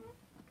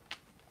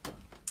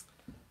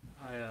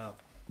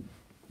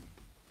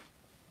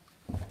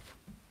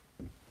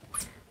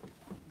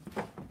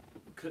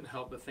Couldn't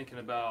help but thinking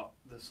about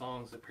the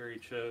songs that Perry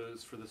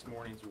chose for this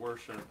morning's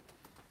worship.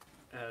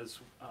 As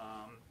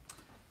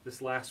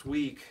this last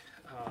week,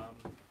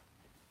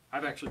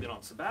 I've actually been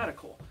on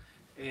sabbatical,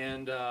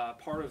 and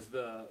part of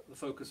the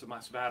focus of my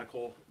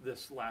sabbatical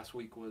this last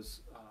week was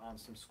on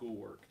some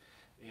schoolwork,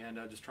 and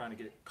just trying to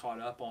get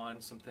caught up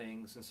on some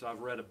things. And so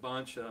I've read a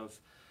bunch of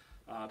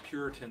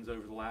Puritans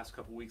over the last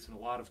couple weeks, and a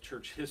lot of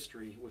church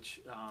history,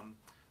 which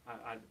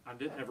I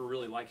didn't ever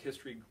really like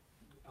history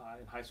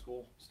in high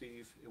school,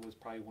 Steve. It was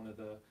probably one of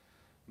the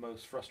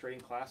most frustrating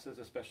classes,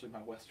 especially my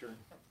Western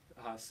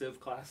Civ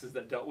classes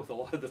that dealt with a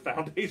lot of the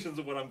foundations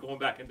of what I'm going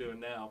back and doing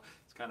now.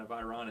 It's kind of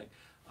ironic.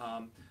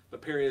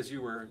 But Perry, as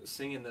you were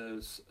singing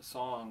those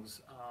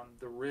songs,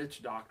 the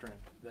rich doctrine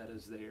that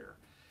is there,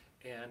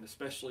 and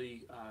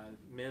especially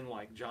men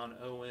like John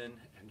Owen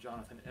and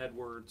Jonathan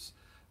Edwards,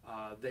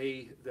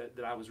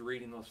 that I was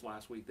reading this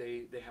last week,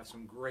 they have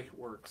some great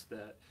works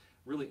that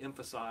really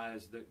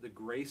emphasize the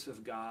grace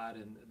of God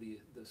and the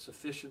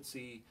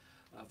sufficiency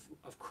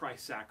of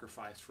Christ's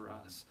sacrifice for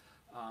us.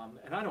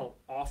 And I don't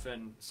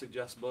often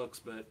suggest books,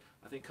 but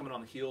I think coming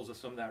on the heels of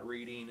some of that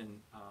reading and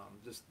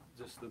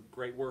just the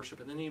great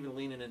worship, and then even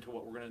leaning into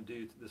what we're going to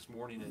do this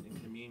morning in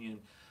communion,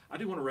 I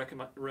do want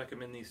to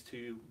recommend these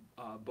two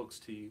books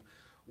to you.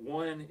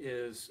 One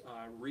is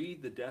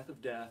Read The Death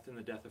of Death and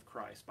the Death of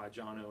Christ by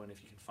John Owen,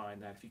 if you can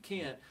find that. If you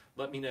can't,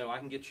 let me know. I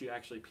can get you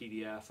actually a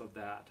PDF of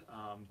that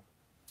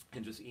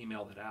and just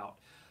email that out.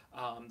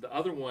 The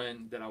other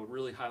one that I would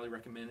really highly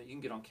recommend that you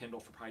can get on Kindle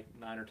for probably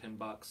 $9 or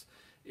 $10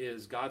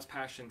 is God's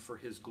Passion for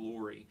His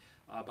Glory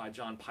by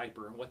John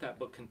Piper. And what that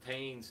book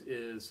contains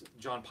is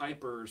John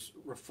Piper's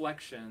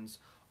reflections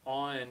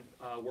on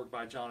work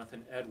by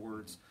Jonathan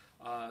Edwards,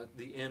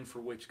 the end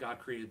for which God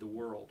created the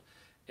world.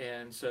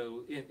 And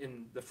so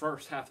in the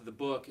first half of the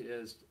book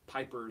is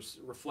Piper's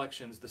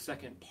reflections. The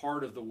second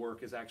part of the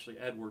work is actually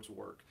Edwards'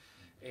 work.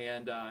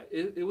 And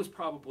it was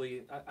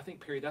probably, I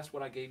think, Perry, that's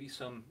what I gave you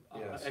some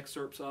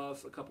excerpts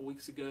of a couple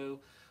weeks ago.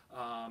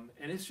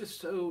 And it's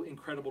just so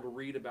incredible to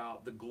read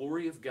about the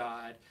glory of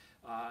God,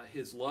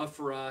 His love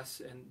for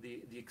us, and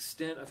the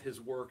extent of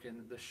His work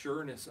and the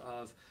sureness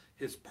of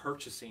His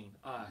purchasing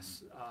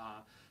us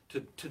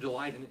to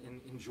delight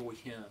and enjoy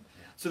Him.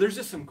 Yeah. So there's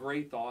just some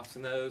great thoughts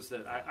in those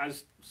that I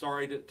just,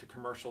 sorry to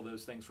commercial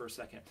those things for a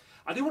second.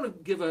 I do want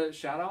to give a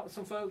shout out to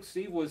some folks.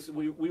 Steve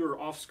we were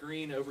off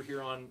screen over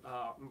here on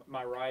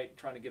my right,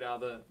 trying to get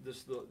out of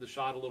the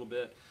shot a little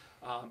bit.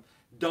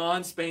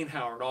 Don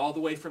Spainhoward, all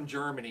the way from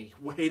Germany.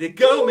 Way to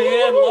go,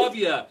 man! Love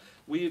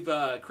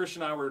you. Chris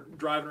and I were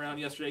driving around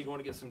yesterday, going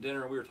to get some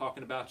dinner, and we were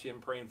talking about you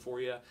and praying for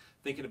you,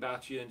 thinking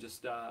about you, and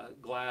just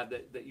glad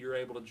that you're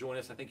able to join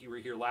us. I think you were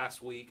here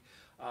last week.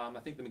 I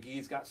think the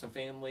McGee's got some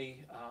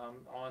family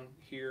on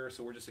here,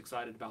 so we're just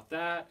excited about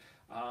that.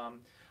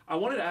 I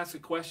wanted to ask a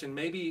question.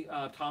 Maybe,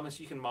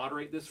 Thomas, you can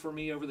moderate this for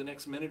me over the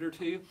next minute or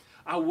two.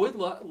 I would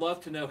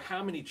love to know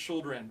how many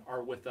children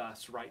are with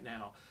us right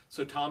now.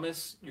 So,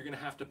 Thomas, you're going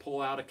to have to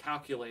pull out a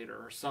calculator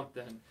or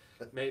something.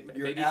 Maybe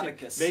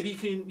you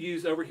can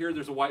use over here,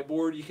 there's a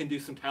whiteboard. You can do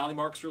some tally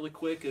marks really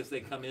quick as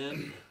they come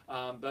in.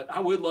 But I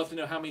would love to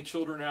know how many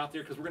children are out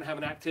there, because we're going to have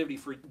an activity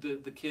for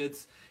the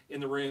kids in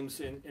the rooms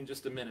in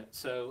just a minute.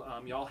 So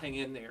y'all hang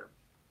in there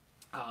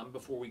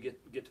before we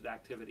get to the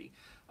activity.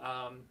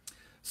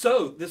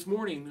 So this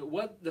morning,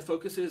 what the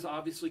focus is,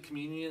 obviously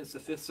communion. It's the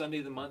fifth Sunday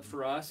of the month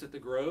for us at the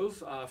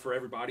Grove, for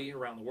everybody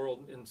around the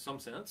world in some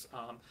sense.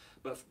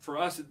 But for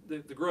us at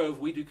the Grove,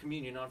 we do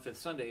communion on fifth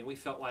Sunday, and we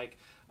felt like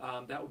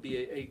that would be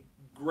a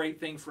great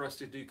thing for us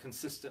to do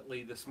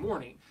consistently this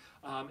morning.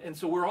 And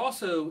so we're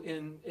also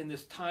in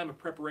this time of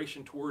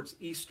preparation towards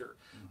Easter,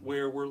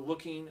 where we're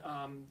looking,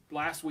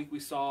 last week we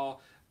saw,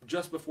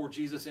 just before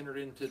Jesus entered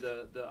into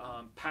the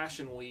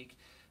Passion Week,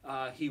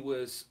 he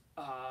was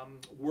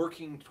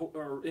working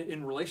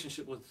in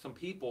relationship with some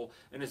people,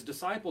 and his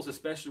disciples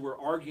especially were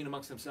arguing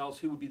amongst themselves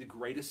who would be the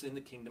greatest in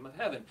the kingdom of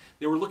heaven.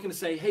 They were looking to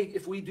say, hey,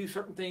 if we do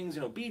certain things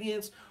in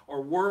obedience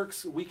or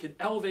works, we could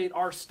elevate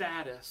our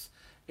status.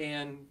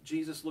 And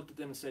Jesus looked at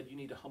them and said, you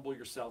need to humble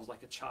yourselves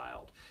like a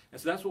child.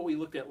 And so that's what we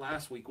looked at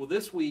last week. Well,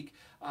 this week,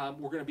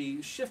 we're going to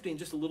be shifting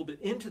just a little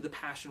bit into the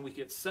Passion Week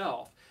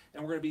itself.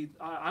 And I'm going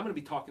to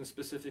be talking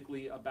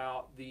specifically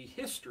about the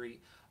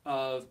history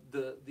of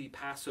the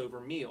Passover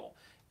meal.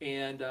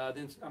 And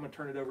then I'm going to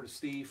turn it over to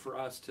Steve for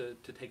us to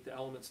take the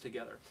elements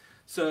together.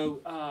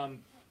 So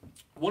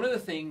one of the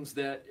things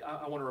that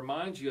I want to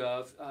remind you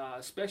of,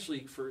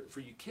 especially for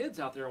you kids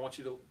out there, I want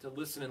you to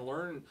listen and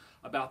learn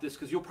about this,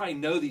 because you'll probably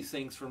know these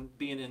things from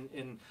being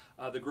in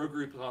the Grow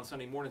Group on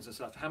Sunday mornings and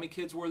stuff. How many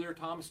kids were there,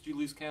 Thomas? Did you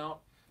lose count?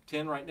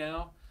 10 right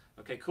now?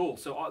 Okay, cool.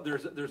 So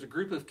there's a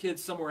group of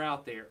kids somewhere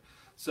out there.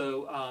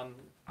 So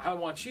I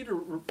want you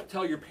to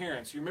tell your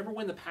parents, you remember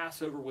when the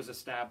Passover was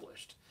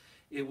established?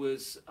 It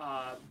was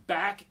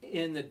back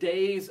in the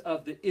days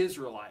of the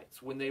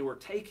Israelites, when they were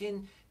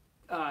taken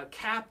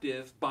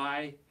captive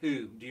by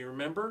who? Do you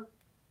remember?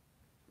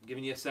 I'm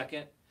giving you a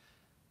second.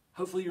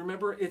 Hopefully you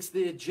remember, it's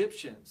the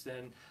Egyptians.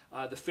 And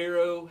the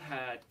Pharaoh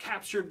had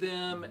captured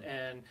them,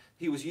 and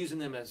he was using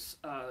them as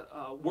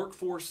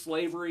workforce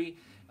slavery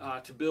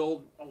to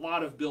build a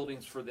lot of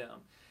buildings for them.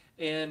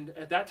 And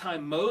at that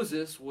time,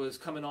 Moses was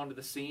coming onto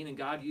the scene, and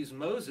God used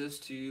Moses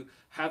to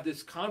have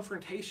this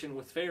confrontation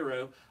with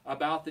Pharaoh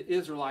about the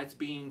Israelites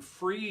being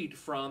freed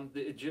from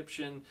the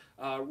Egyptian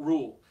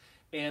rule.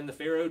 And the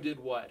Pharaoh did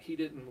what? He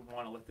didn't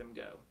want to let them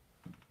go.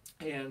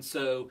 And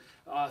so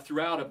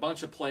throughout a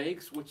bunch of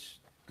plagues, which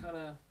kind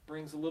of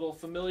brings a little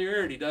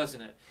familiarity,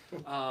 doesn't it?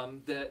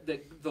 That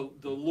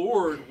the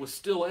Lord was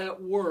still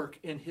at work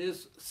in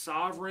his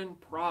sovereign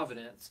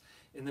providence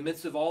in the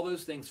midst of all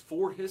those things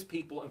for his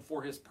people and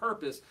for his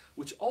purpose,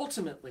 which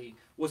ultimately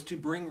was to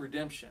bring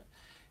redemption.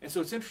 And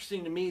so it's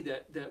interesting to me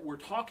that we're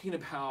talking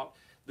about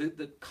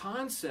the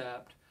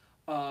concept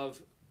of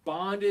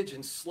bondage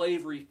and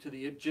slavery to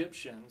the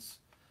Egyptians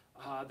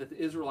that the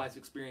Israelites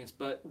experienced.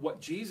 But what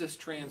Jesus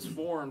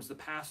transforms the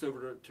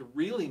Passover to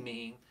really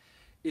mean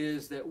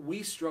is that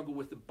we struggle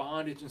with the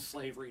bondage and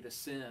slavery to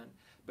sin,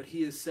 but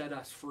he has set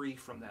us free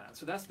from that.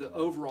 So that's the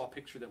overall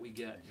picture that we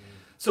get.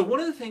 So one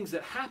of the things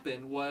that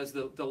happened was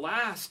the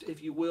last,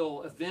 if you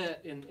will, event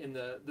in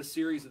the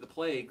series of the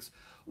plagues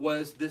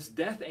was this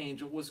death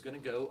angel was going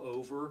to go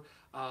over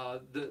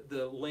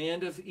the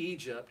land of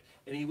Egypt,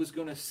 and he was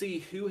going to see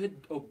who had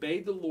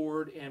obeyed the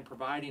Lord in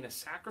providing a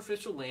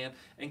sacrificial lamb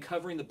and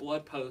covering the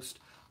blood post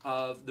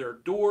of their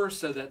doors,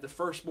 so that the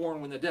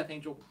firstborn, when the death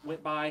angel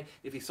went by,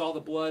 if he saw the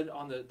blood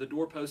on the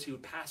doorpost, he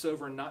would pass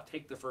over and not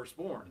take the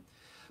firstborn.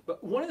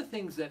 But one of the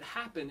things that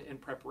happened in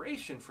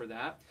preparation for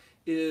that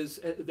is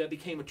that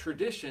became a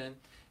tradition,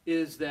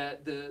 is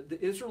that the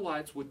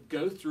Israelites would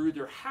go through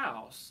their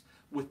house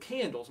with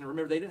candles. And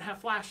remember, they didn't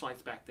have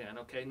flashlights back then,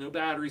 okay? No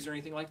batteries or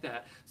anything like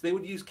that. So they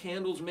would use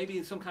candles,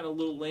 maybe some kind of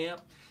little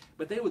lamp,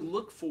 but they would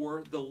look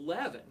for the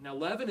leaven. Now,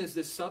 leaven is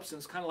this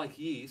substance, kind of like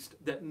yeast,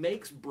 that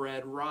makes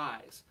bread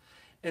rise.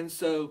 And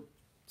so...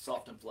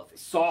 Soft and fluffy.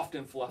 Soft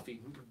and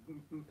fluffy.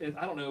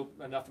 I don't know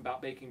enough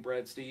about baking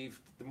bread, Steve.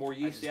 The more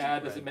yeast you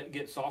add, does it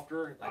get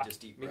softer? I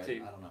just eat bread. Me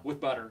too. I don't know. With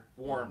butter.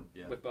 Warm.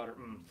 Yeah. With butter.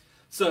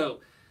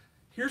 So,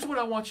 here's what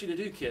I want you to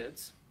do,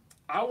 kids.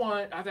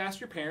 I've asked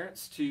your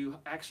parents to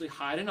actually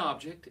hide an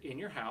object in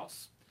your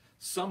house,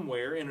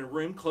 somewhere in a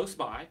room close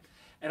by,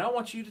 and I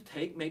want you to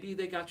take, maybe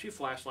they got you a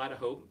flashlight, I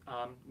hope.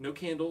 No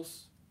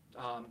candles.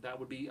 That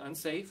would be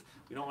unsafe.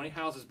 We don't want any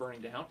houses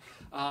burning down.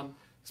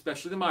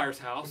 Especially the Myers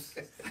house.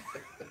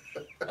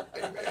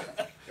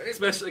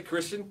 Especially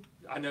Christian.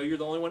 I know you're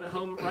the only one at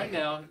home right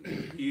now.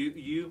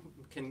 You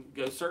can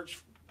go search.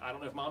 I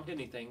don't know if mom hid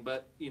anything,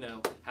 but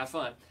have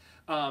fun.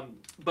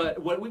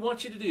 But what we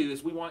want you to do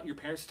is we want your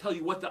parents to tell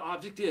you what the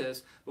object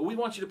is, but we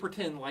want you to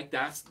pretend like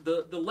that's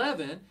the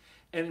leaven,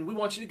 and we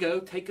want you to go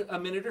take a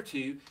minute or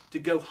two to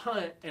go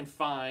hunt and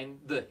find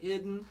the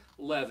hidden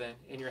leaven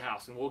in your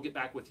house, and we'll get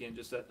back with you in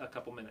just a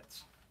couple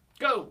minutes.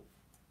 Go!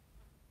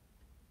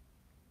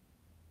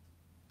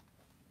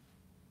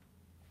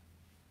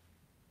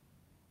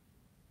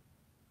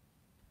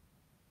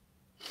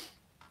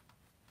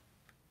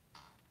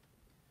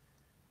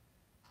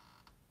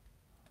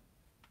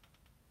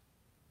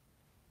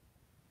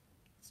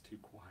 Too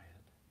quiet.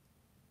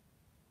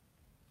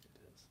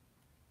 It is.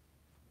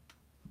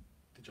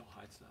 Did y'all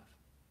hide stuff?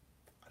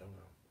 I don't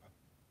know. I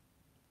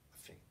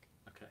think.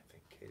 Okay. I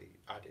think Katie.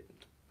 I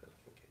didn't. But I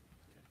think Katie.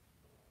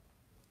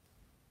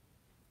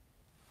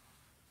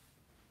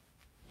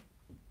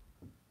 Okay.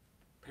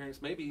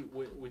 Parents, maybe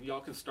when y'all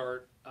can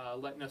start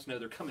letting us know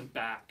they're coming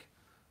back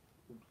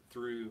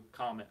through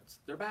comments.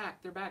 They're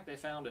back. They're back. They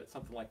found it.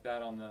 Something like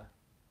that on the.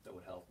 That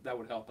would help. That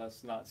would help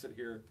us not sit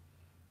here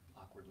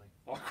Awkwardly.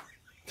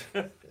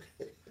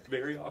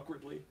 Very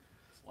awkwardly.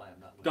 That's why I'm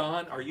not.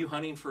 Don, are you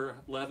hunting for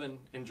leaven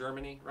in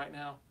Germany right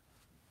now?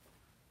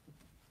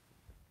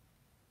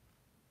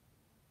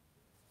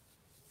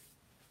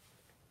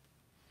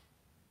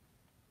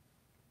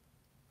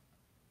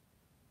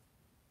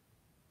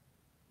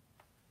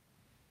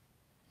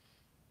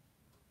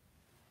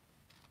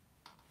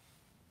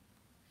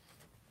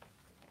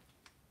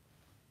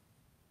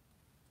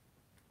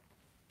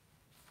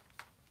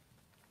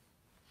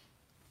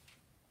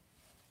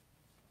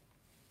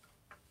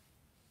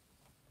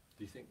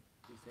 Do you think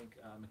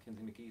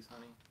Mackenzie McGee's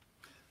hunting?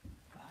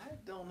 I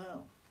don't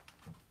know.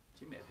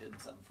 She may have hidden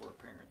something for her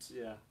parents.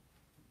 Yeah.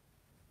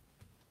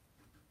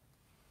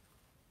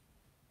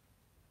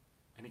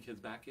 Any kids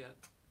back yet?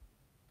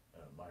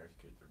 Myers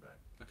kids are back.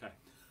 Okay.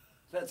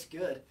 That's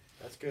good.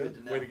 That's good.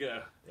 to know. Way to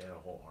go. They had a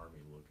whole army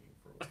looking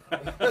for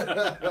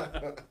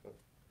one.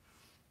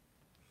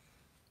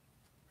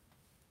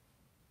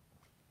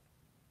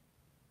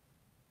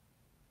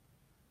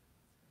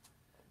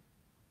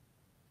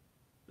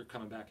 They're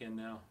coming back in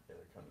now. Yeah,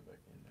 they're coming back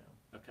in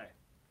now. Okay.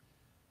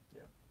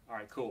 Yeah. All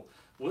right, cool.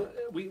 Well,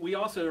 we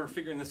also are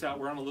figuring this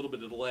out. We're on a little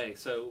bit of delay,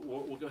 so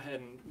we'll go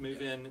ahead and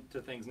move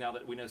into things now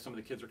that we know some of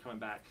the kids are coming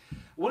back.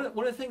 One of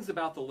the things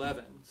about the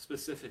leaven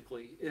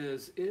specifically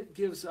is it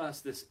gives us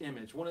this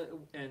image.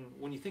 And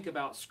when you think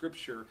about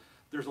Scripture,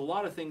 there's a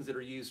lot of things that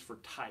are used for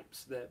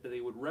types that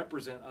they would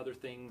represent other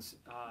things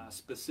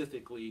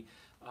specifically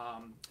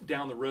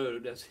down the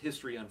road as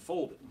history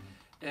unfolded.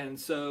 And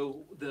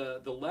so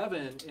the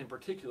leaven in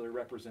particular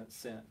represents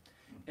sin.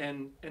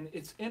 And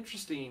it's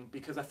interesting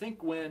because I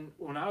think when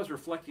I was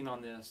reflecting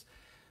on this,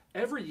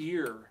 every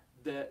year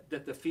that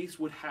the feast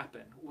would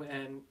happen,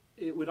 and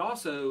it would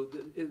also,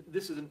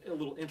 this is a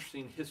little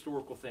interesting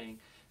historical thing.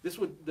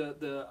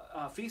 The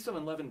Feast of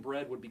Unleavened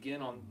Bread would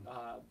begin on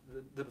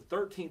the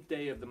 13th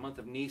day of the month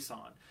of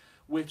Nisan,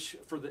 which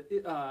for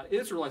the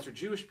Israelites or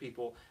Jewish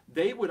people,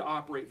 they would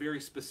operate very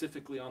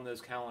specifically on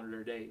those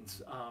calendar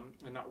dates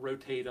and not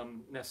rotate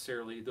them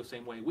necessarily the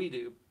same way we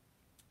do.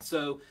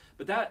 So,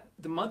 but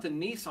the month of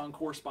Nisan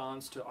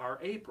corresponds to our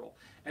April,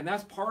 and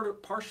that's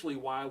partially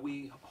why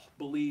we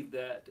believe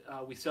that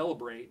we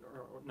celebrate,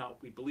 or not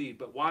we believe,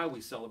 but why we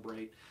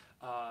celebrate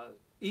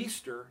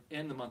Easter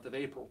in the month of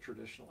April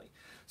traditionally.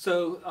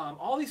 So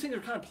all these things are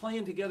kind of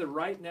playing together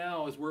right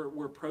now as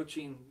we're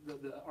approaching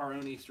our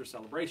own Easter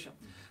celebration.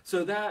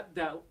 So that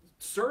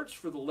search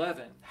for the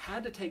leaven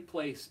had to take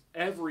place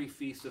every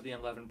Feast of the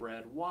Unleavened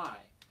Bread. Why?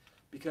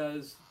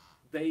 Because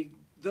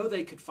though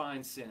they could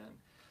find sin,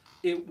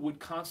 it would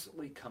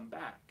constantly come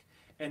back.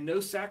 And no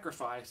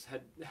sacrifice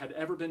had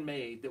ever been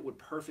made that would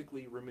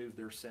perfectly remove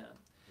their sin.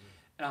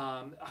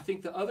 I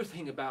think the other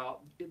thing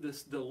about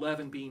the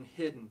leaven being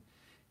hidden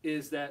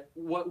is that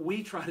what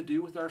we try to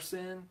do with our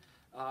sin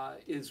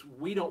is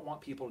we don't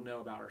want people to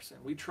know about our sin.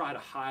 We try to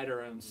hide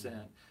our own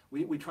sin.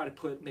 We try to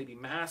put maybe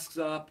masks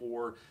up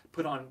or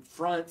put on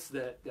fronts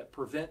that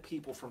prevent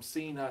people from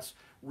seeing us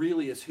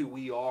really as who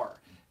we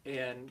are.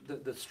 And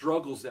the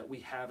struggles that we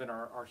have in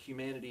our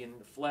humanity and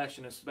the flesh,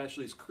 and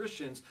especially as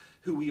Christians,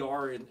 who we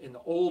are in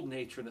the old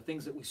nature and the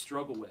things that we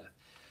struggle with.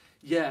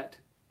 Yet,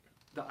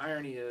 the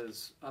irony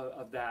is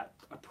of that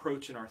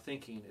approach in our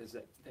thinking is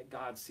that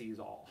God sees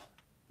all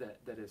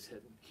that is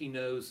hidden. He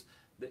knows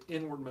the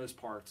inwardmost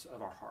parts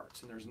of our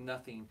hearts, and there's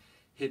nothing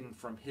hidden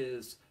from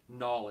His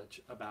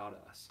knowledge about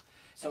us.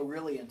 So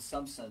really, in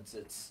some sense,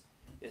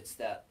 it's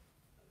that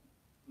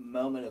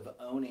moment of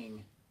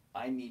owning,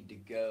 I need to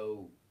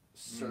go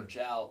search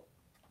out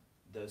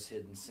those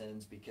hidden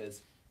sins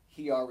because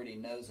He already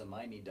knows them.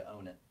 I need to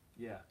own it.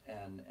 Yeah.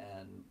 And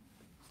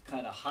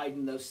kind of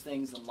hiding those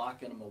things and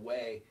locking them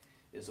away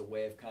is a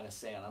way of kind of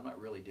saying, I'm not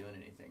really doing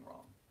anything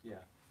wrong. Yeah.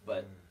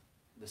 But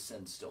the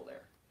sin's still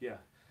there. Yeah.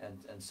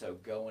 And so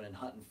going and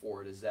hunting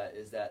for it is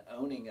that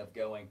owning of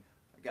going,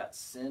 I got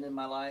sin in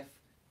my life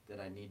that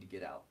I need to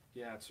get out.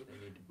 Yeah, it's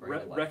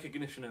recognition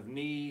recognition of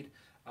need,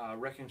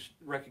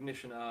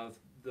 recognition of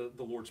the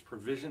Lord's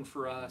provision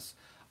for us.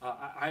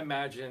 I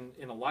imagine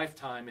in a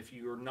lifetime, if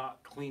you are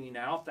not cleaning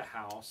out the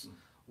house,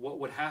 what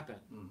would happen?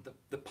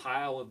 The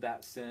pile of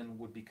that sin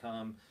would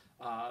become,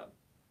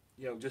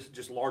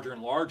 just larger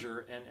and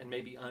larger, and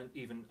maybe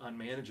even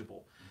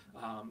unmanageable.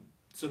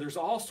 So there's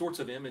all sorts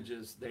of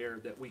images there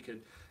that we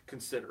could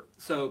consider.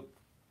 So,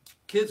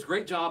 kids,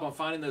 great job on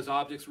finding those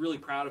objects. Really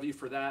proud of you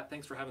for that.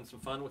 Thanks for having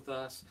some fun with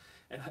us,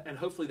 and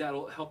hopefully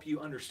that'll help you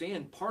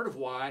understand part of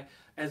why,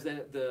 as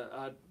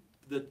the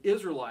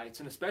Israelites,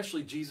 and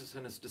especially Jesus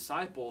and His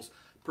disciples,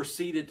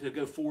 proceeded to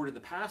go forward in the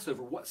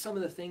Passover, what some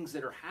of the things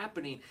that are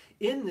happening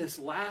in this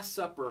Last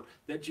Supper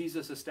that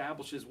Jesus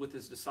establishes with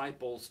His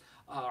disciples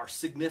are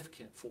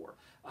significant for.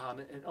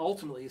 And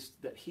ultimately, it's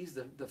that He's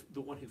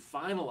the one who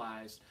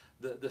finalized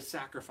the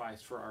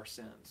sacrifice for our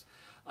sins.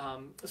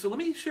 So let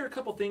me share a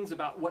couple things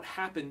about what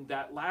happened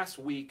that last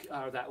week,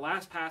 that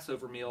last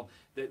Passover meal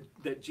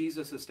that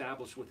Jesus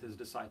established with His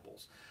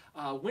disciples.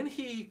 When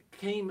He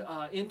came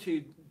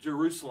into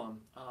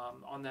Jerusalem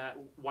on that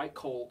white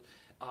colt,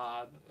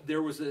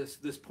 there was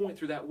this point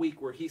through that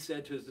week where He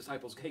said to His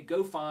disciples, "Hey,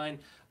 go find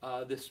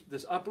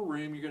this upper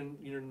room. You're going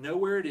to know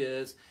where it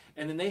is."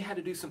 And then they had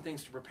to do some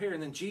things to prepare.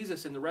 And then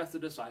Jesus and the rest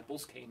of the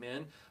disciples came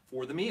in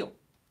for the meal.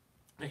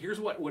 Now, here's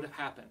what would have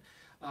happened.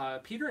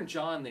 Peter and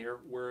John there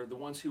were the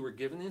ones who were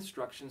given the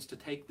instructions to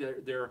take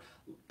their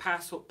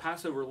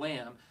Passover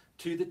lamb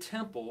to the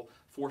temple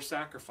for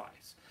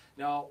sacrifice.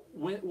 Now,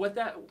 what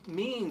that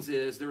means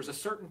is there's a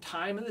certain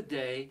time of the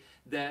day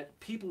that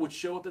people would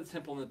show up at the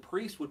temple and the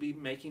priest would be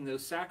making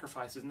those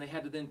sacrifices, and they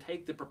had to then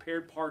take the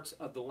prepared parts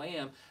of the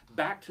lamb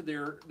back to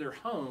their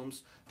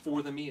homes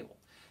for the meal.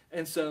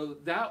 And so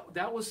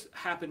that was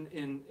happened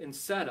in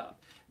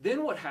setup.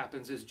 Then what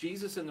happens is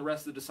Jesus and the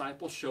rest of the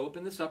disciples show up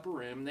in this upper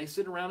room, and they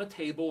sit around a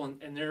table,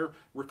 and they're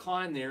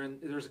reclined there, and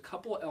there's a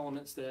couple of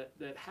elements that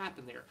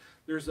happen there.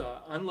 There's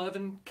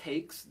unleavened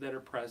cakes that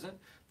are present.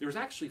 There's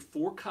actually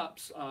 4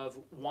 cups of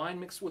wine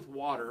mixed with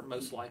water,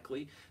 most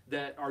likely,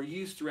 that are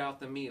used throughout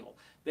the meal.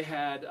 They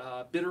had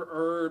bitter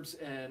herbs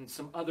and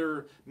some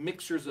other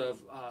mixtures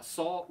of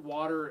salt,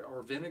 water,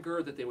 or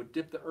vinegar that they would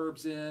dip the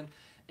herbs in.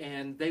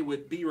 And they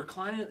would be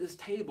reclining at this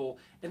table,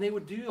 and they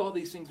would do all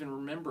these things in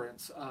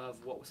remembrance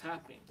of what was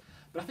happening.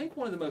 But I think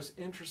one of the most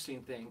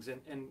interesting things,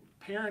 and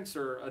parents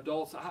or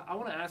adults, I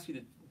want to ask you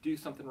to do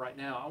something right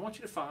now. I want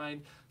you to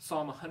find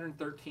Psalm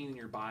 113 in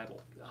your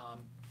Bible.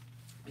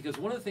 Because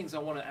one of the things I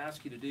want to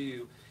ask you to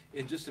do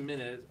in just a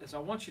minute, is I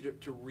want you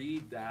to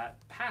read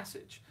that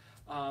passage.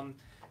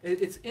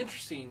 It's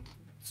interesting.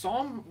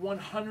 Psalm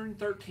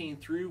 113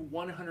 through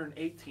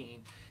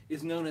 118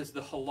 is known as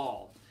the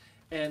Halal.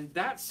 And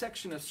that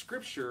section of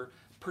Scripture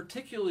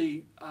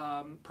particularly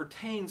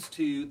pertains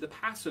to the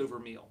Passover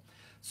meal.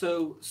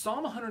 So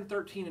Psalm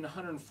 113 and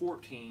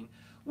 114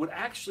 would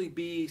actually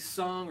be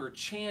sung or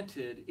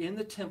chanted in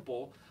the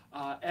temple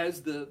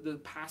as the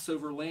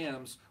Passover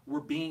lambs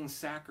were being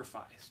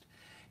sacrificed.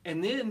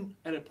 And then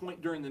at a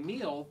point during the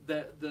meal,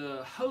 that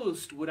the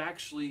host would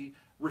actually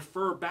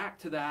refer back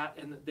to that,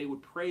 and they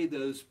would pray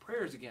those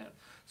prayers again.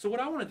 So what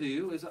I want to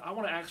do is I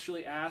want to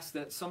actually ask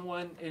that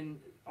someone in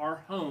our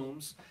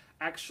homes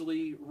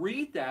actually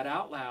read that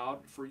out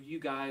loud for you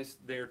guys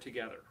there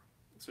together.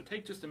 So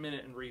take just a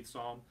minute and read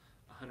Psalm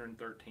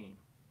 113.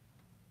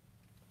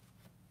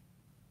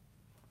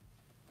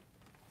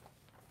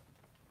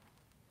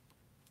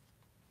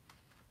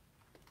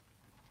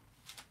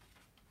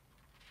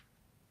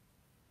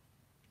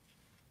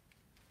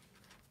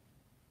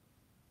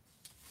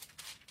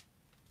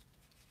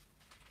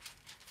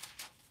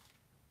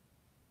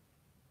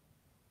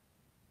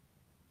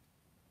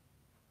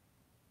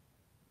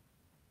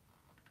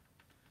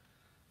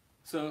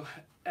 So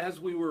as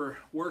we were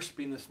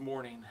worshiping this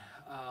morning,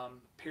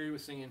 Perry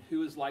was singing,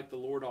 "Who is like the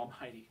Lord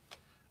Almighty?"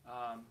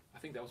 I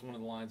think that was one of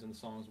the lines in the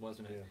songs,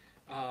 wasn't it?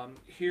 Yeah.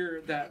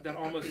 Here, that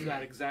almost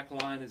that exact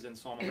line is in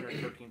Psalm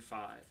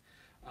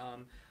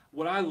 113:5.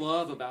 What I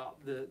love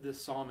about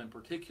this psalm in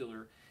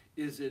particular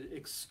is it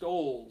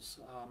extols,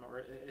 or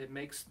it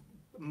makes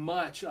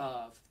much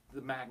of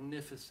the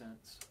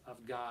magnificence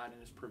of God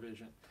and His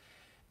provision.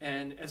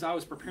 And as I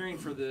was preparing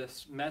for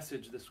this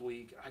message this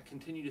week, I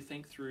continue to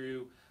think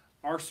through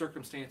our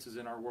circumstances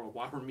in our world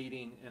while we're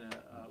meeting in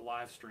a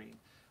live stream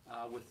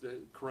with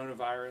the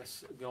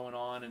coronavirus going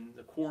on and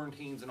the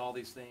quarantines and all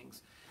these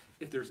things.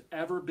 If there's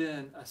ever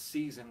been a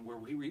season where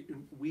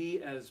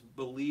we as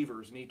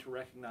believers need to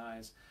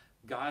recognize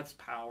God's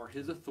power,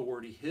 His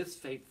authority, His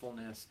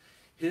faithfulness,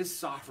 His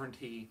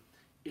sovereignty,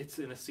 it's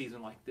in a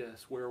season like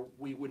this where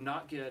we would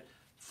not get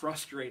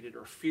frustrated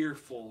or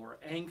fearful or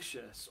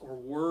anxious or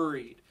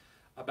worried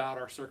about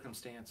our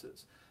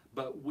circumstances.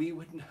 But we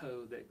would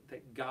know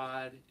that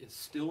God is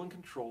still in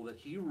control, that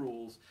He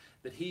rules,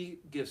 that He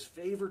gives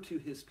favor to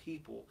His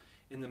people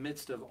in the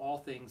midst of all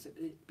things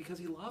because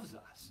He loves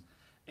us.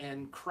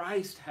 And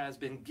Christ has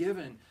been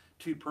given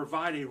to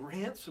provide a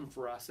ransom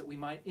for us that we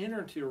might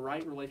enter into a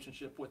right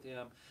relationship with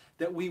Him,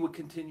 that we would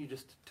continue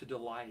just to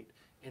delight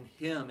in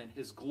Him and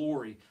His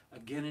glory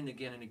again and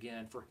again and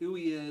again for who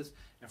He is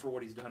and for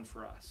what He's done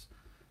for us.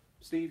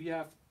 Steve, you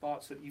have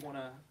thoughts that you want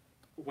to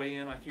weigh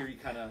in? I hear you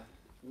kind of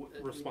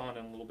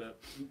responding a little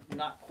bit.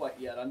 Not quite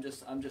yet. I'm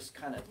just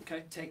kind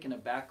of taken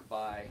aback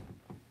by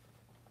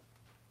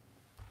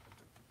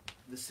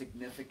the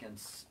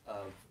significance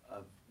of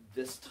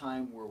this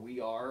time where we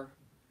are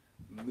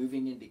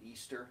moving into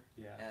Easter,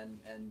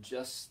 and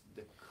just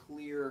the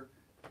clear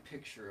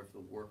picture of the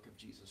work of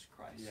Jesus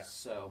Christ. Yeah.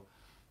 So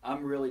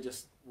I'm really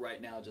just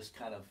right now just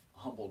kind of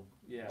humbled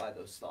by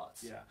those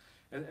thoughts. Yeah,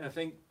 and I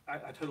think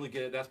I totally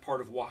get it. That's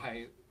part of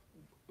why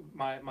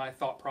my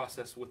thought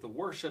process with the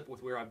worship,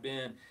 with where I've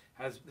been,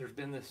 there's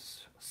been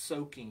this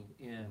soaking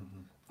in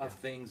of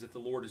things that the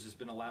Lord has just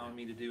been allowing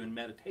me to do in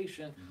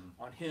meditation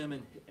on Him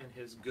and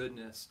His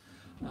goodness.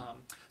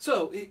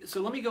 So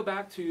let me go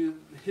back to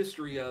the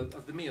history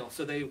of the meal.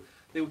 So they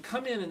would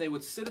come in and they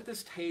would sit at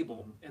this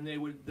table, and they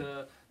would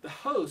the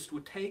host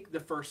would take the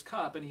first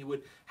cup, and he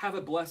would have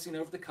a blessing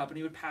over the cup, and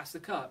he would pass the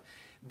cup.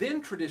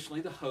 Then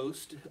traditionally the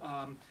host,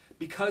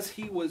 because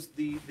he was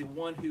the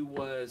one who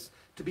was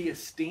to be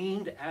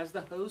esteemed as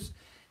the host,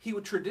 he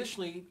would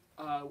traditionally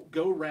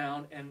go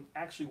around and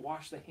actually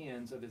wash the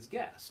hands of his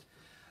guest.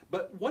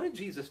 But what did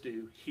Jesus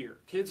do here?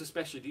 Kids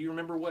especially, do you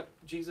remember what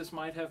Jesus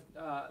might have,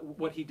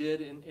 what He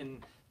did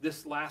in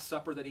this Last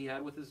Supper that He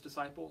had with His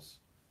disciples?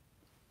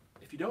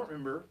 If you don't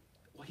remember,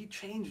 well, He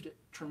changed it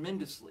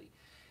tremendously.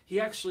 He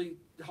actually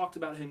talked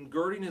about Him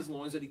girding His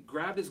loins, that He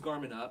grabbed His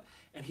garment up,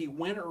 and He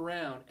went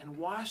around and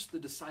washed the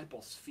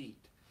disciples'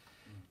 feet.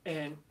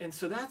 And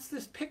so that's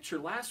this picture.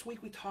 Last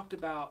week we talked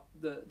about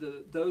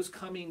those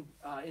coming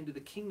into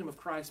the kingdom of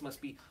Christ must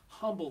be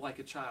humble like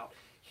a child.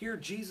 Here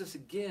Jesus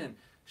again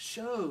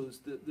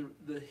shows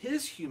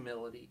His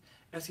humility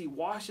as He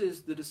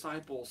washes the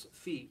disciples'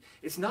 feet.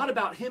 It's not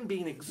about Him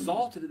being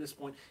exalted at this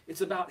point. It's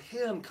about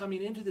Him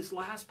coming into this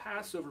last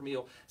Passover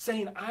meal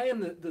saying, I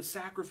am the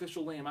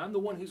sacrificial lamb. I'm the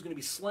one who's going to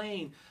be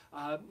slain.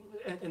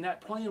 And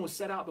that plan was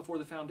set out before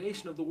the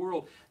foundation of the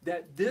world,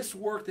 that this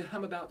work that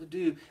I'm about to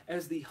do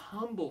as the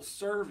humble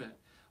servant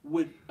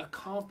would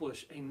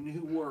accomplish a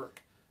new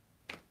work.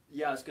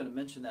 Yeah, I was going to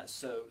mention that.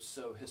 So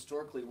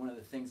historically, one of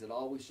the things that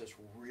always just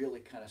really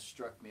kind of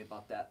struck me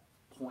about that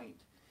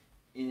point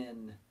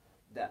in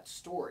that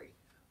story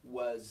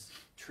was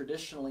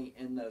traditionally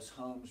in those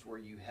homes where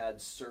you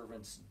had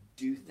servants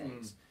do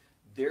things,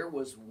 there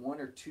was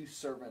one or two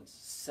servants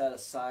set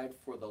aside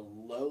for the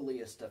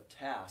lowliest of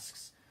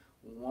tasks,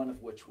 one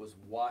of which was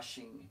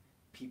washing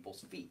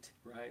people's feet.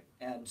 Right.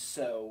 And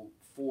so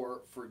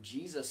for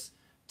Jesus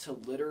to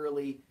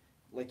literally,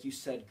 like you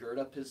said, gird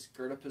up his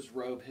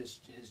robe, his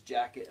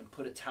jacket, and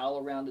put a towel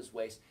around his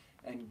waist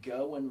and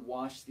go and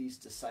wash these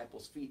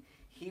disciples' feet,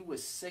 he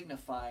was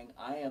signifying,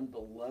 I am the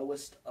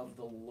lowest of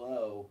the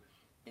low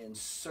in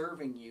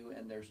serving you,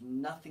 and there's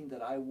nothing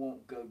that I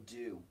won't go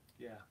do.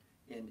 Yeah.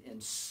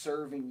 In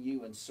serving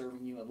you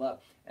in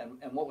love.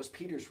 And what was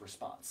Peter's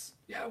response?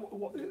 Yeah.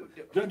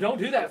 Don't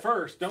do that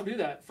first. Don't do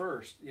that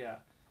first. Yeah.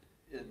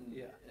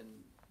 And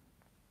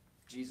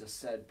Jesus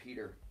said,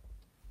 Peter,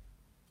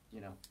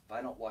 if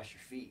I don't wash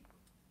your feet,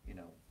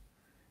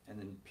 and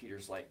then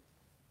Peter's like,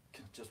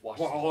 just wash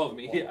all of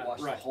me. Wash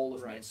the whole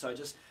of me. And so I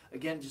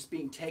just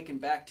being taken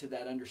back to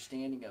that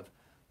understanding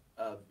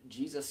of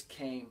Jesus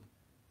came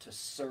to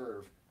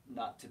serve,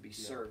 not to be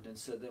served. And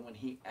so then when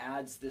he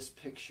adds this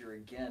picture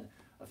again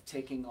of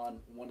taking on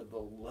one of the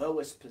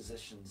lowest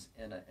positions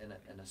in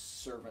a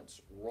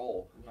servant's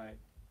role, right,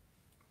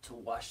 to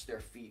wash their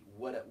feet,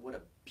 what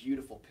a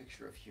beautiful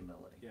picture of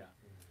humility.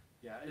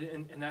 Yeah,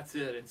 and that's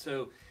it. And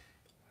so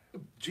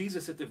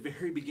Jesus at the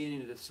very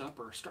beginning of the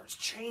supper starts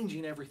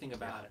changing everything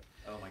about it.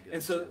 Oh my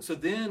goodness. And so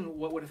then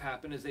what would have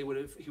happened is he would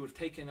have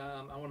taken,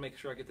 I want to make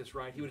sure I get this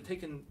right, he would have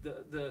taken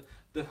the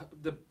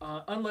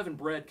unleavened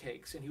bread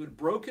cakes, and he would have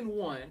broken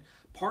one.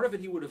 Part of it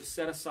he would have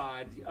set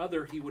aside, the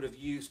other he would have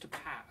used to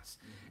pass.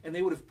 And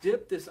they would have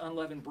dipped this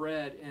unleavened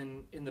bread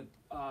in the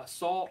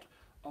salt,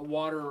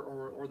 water,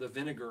 or the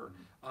vinegar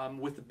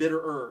with the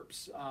bitter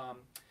herbs.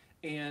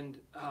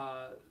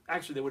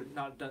 Actually, they would have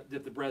not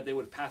dipped the bread, they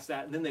would have passed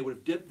that, and then they would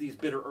have dipped these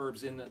bitter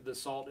herbs in the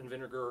salt and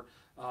vinegar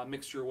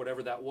mixture,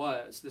 whatever that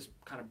was, this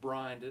kind of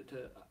brine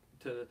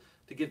to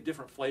give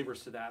different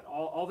flavors to that.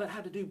 All that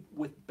had to do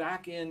with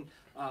back in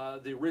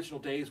the original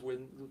days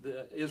when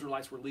the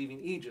Israelites were leaving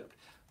Egypt.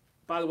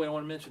 By the way, I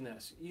want to mention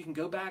this. You can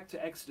go back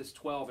to Exodus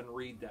 12 and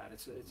read that.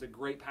 It's a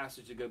great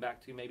passage to go back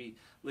to maybe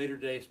later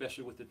today,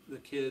 especially with the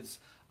kids,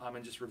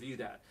 and just review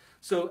that.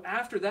 So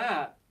after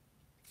that,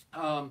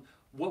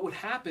 what would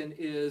happen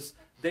is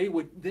they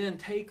would then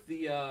take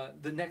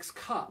the next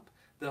cup.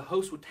 The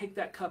host would take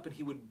that cup and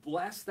he would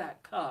bless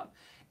that cup.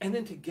 And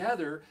then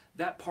together,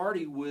 that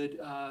party would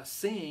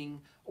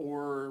sing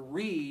or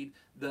read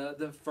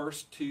the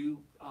first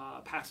two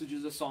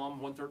passages of Psalm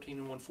 113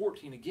 and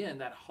 114, again,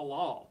 that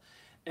halal.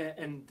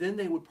 And then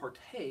they would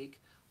partake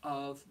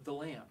of the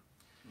lamb.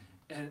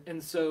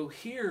 And so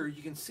here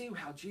you can see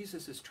how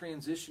Jesus is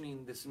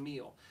transitioning this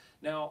meal.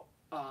 Now,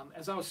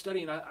 as I was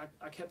studying, I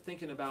kept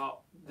thinking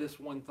about this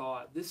one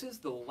thought. This is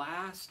the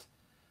last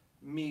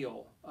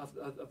meal of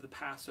the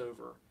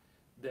Passover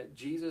that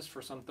Jesus,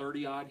 for some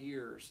 30-odd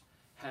years,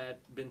 had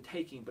been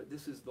taking, but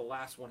this is the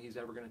last one he's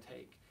ever going to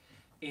take.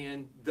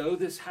 And though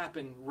this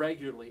happened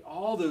regularly,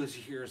 all those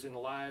years in the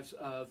lives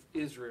of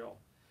Israel,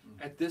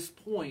 at this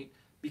point,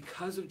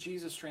 because of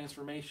Jesus'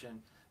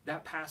 transformation,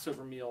 that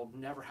Passover meal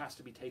never has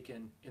to be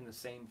taken in the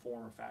same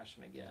form or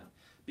fashion again,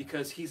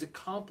 because he's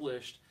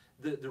accomplished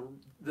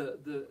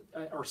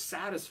or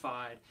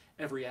satisfied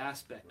every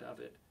aspect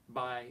of it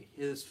by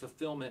his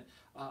fulfillment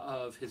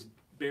of his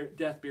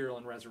death, burial,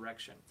 and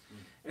resurrection.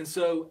 And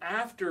so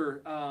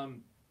after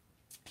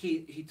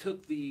he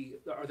took they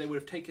would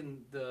have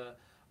taken the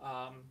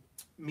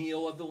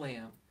meal of the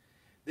lamb,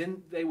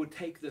 then they would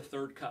take the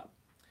third cup.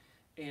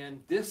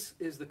 And this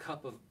is the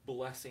cup of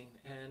blessing.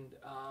 And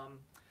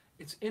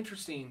it's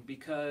interesting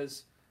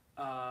because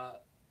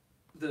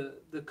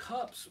the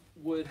cups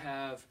would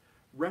have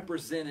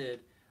represented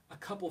a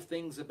couple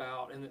things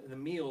about, in the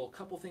meal, a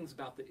couple things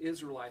about the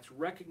Israelites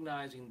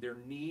recognizing their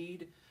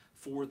need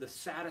for the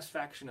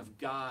satisfaction of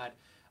God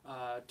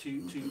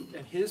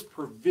and his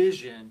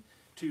provision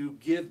to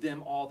give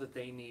them all that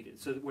they needed.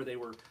 So that where they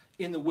were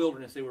in the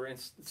wilderness, they were in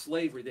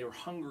slavery, they were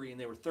hungry, and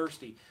they were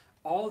thirsty.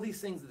 All of these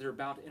things that they're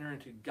about to enter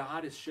into,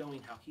 God is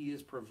showing how he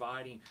is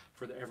providing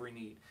for their every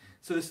need.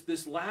 So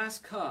this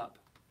last cup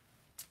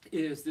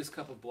is this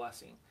cup of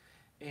blessing.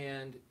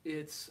 And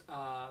it's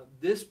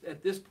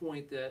at this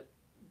point that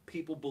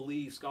people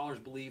believe, scholars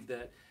believe,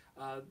 that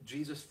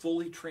Jesus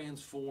fully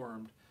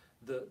transformed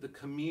the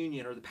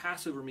communion or the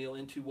Passover meal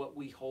into what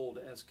we hold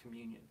as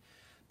communion.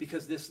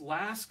 Because this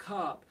last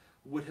cup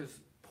would have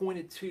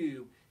pointed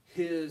to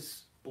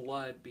his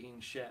blood being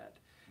shed.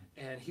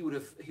 And he would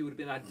have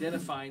been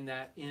identifying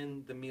that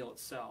in the meal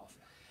itself.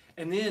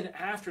 And then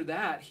after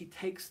that, he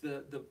takes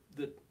the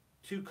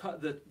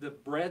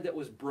bread that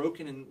was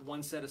broken and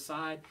one set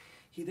aside.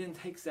 He then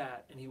takes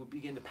that and he would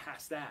begin to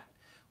pass that,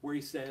 where he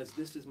says,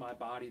 "This is my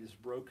body that's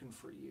broken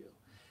for you."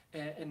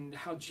 And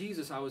how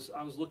Jesus, I was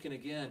looking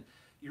again.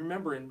 You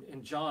remember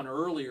in John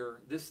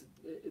earlier, this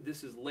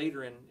is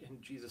later in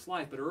Jesus'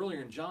 life, but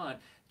earlier in John,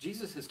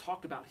 Jesus has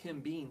talked about him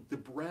being the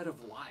bread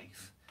of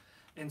life.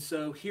 And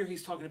so here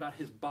he's talking about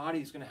his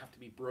body is going to have to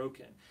be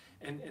broken.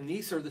 And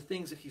these are the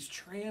things that he's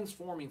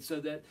transforming, so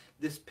that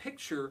this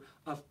picture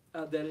of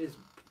that is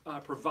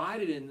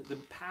provided in the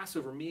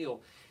Passover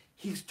meal,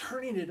 he's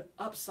turning it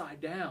upside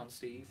down,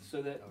 Steve,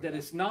 so that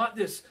it's not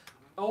this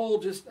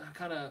just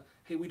kind of,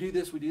 hey, we do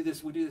this, we do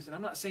this, we do this. And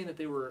I'm not saying that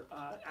they were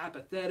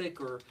apathetic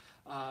or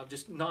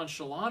just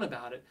nonchalant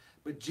about it,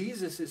 but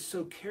Jesus is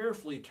so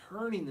carefully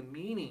turning the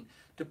meaning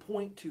to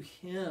point to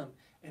him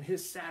and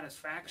his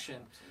satisfaction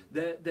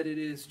that it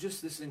is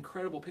just this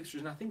incredible picture.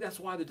 And I think that's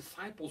why the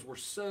disciples were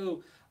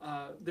so,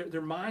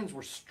 their minds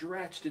were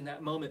stretched in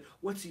that moment.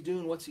 What's he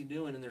doing? What's he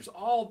doing? And there's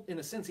all, in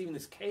a sense, even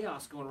this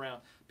chaos going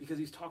around because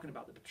he's talking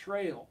about the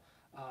betrayal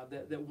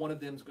that one of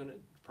them is going to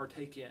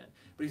partake in.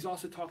 But he's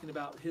also talking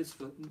about his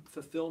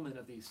fulfillment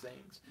of these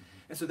things.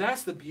 And so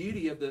that's the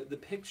beauty of the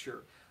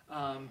picture.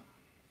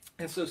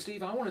 And so,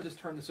 Steve, I want to just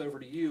turn this over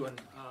to you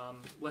and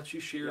let you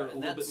share a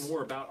little bit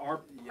more about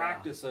our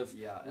practice of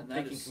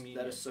taking communion.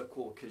 That is so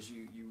cool because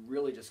you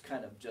really just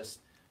kind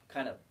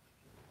of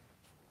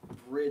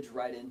bridge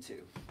right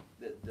into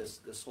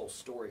this whole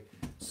story.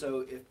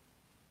 So if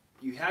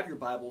you have your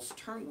Bibles,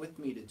 turn with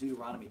me to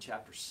Deuteronomy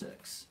chapter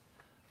 6.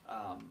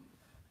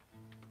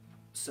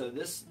 So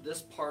this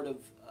part of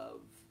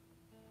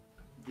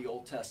the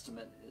Old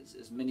Testament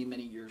is many,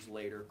 many years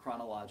later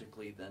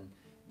chronologically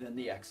than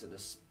the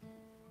Exodus.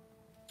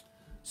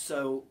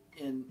 So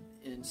in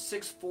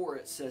 6:4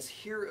 it says,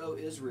 "Hear, O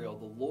Israel,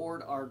 the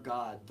Lord our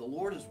God, the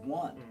Lord is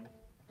one."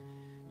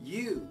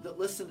 You that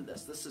listen to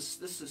this. This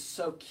is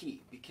so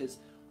key because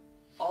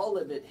all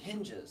of it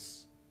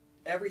hinges.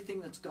 Everything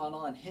that's gone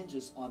on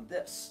hinges on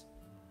this.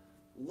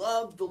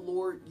 Love the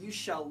Lord. You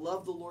shall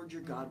love the Lord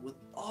your God with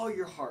all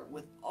your heart,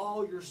 with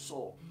all your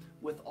soul,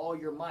 with all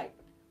your might.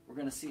 We're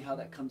going to see how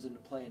that comes into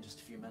play in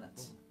just a few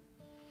minutes.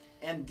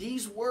 And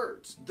these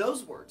words,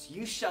 those words,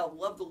 you shall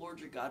love the Lord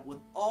your God with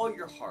all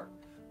your heart,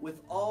 with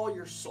all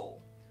your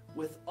soul,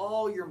 with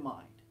all your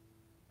mind,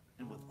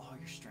 and with all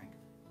your strength.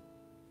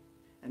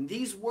 And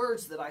these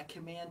words that I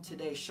command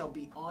today shall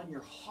be on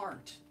your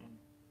heart.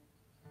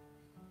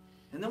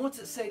 And then what's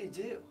it say to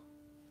do?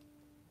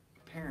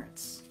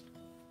 Parents,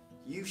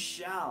 you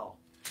shall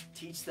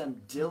teach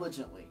them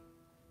diligently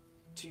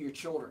to your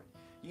children.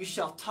 You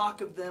shall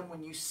talk of them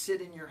when you sit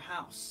in your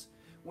house,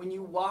 when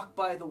you walk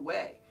by the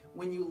way,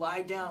 when you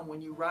lie down,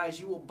 when you rise.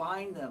 You will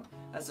bind them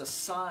as a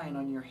sign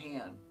on your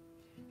hand,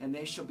 and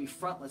they shall be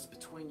frontlets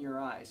between your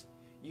eyes.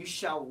 You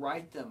shall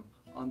write them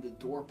on the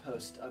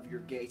doorpost of your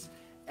gates.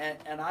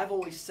 And I've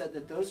always said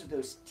that those are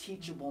those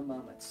teachable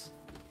moments.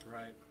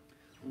 Right.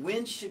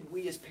 When should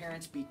we as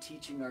parents be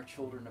teaching our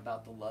children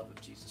about the love of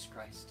Jesus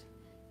Christ?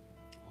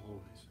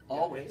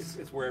 Always.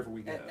 It's wherever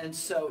we go. And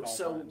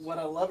so what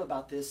I love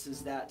about this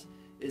is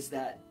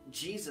that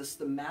Jesus,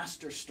 the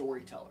master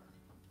storyteller,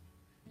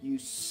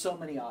 used so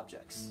many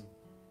objects,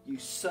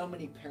 used so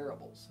many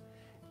parables.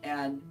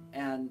 And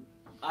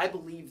I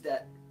believe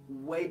that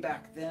way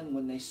back then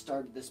when they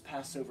started this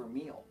Passover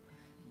meal,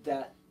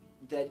 that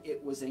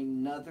it was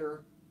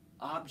another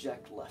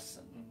object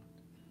lesson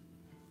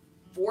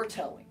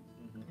foretelling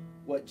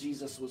what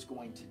Jesus was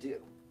going to do.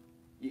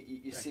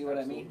 You see what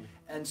I mean?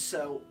 And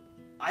so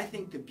I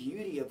think the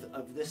beauty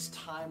of this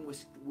time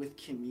with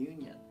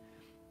communion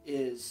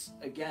is,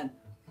 again,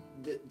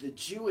 the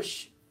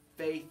Jewish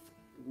faith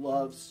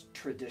loves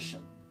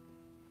tradition.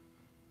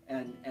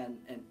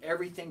 And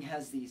everything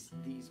has these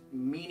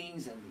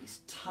meanings and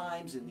these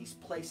times and these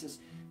places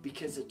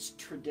because it's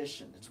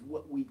tradition. It's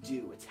what we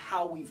do. It's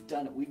how we've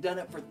done it. We've done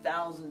it for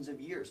thousands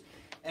of years.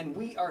 And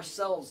we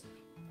ourselves,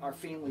 our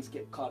families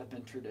get caught up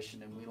in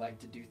tradition, and we like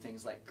to do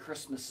things like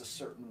Christmas a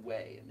certain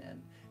way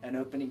and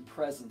opening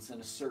presents in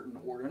a certain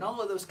order and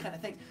all of those kind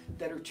of things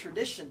that are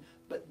tradition,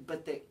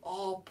 but they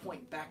all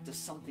point back to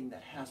something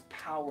that has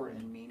power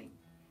and meaning.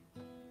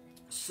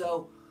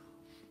 So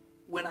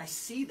when I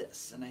see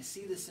this, and I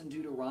see this in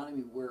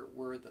Deuteronomy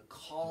where the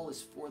call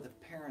is for the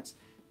parents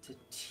to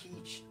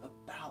teach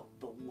about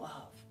the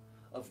love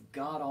of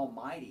God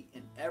Almighty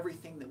in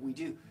everything that we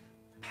do,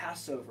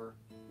 Passover,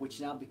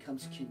 which now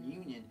becomes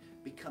communion,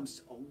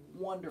 becomes a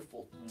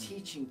wonderful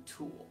teaching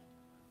tool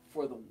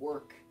for the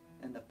work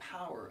and the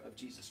power of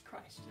Jesus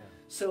Christ. Yeah.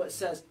 So it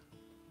says,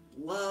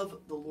 love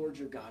the Lord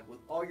your God with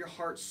all your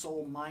heart,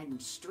 soul, mind,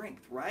 and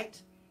strength, right?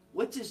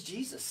 What does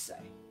Jesus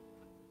say?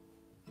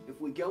 If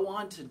we go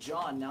on to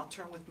John, now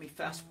turn with me,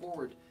 fast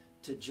forward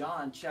to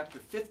John chapter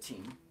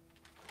 15.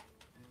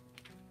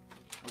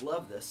 I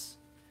love this.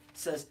 It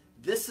says,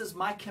 this is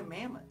my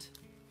commandment,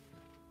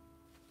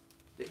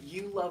 that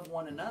you love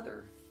one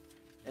another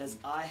as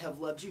I have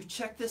loved you.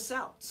 Check this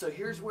out. So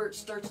here's where it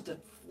starts to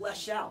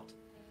flesh out.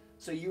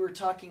 So you were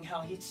talking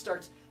how he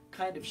starts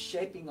kind of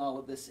shaping all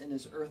of this in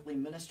his earthly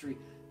ministry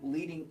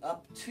leading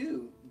up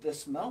to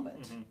this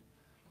moment.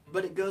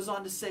 But it goes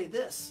on to say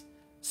this.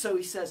 So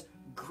he says,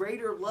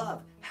 greater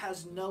love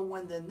has no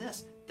one than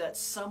this, that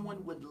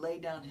someone would lay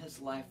down his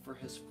life for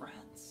his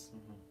friends.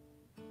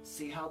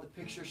 See how the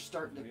picture's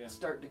starting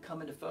to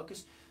come into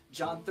focus?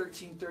 John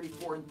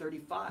 13:34 and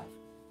 35.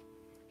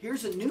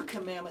 Here's a new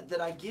commandment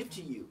that I give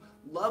to you.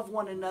 Love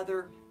one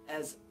another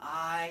as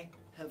I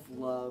have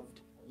loved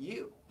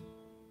you.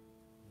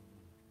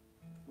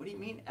 What do you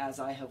mean, as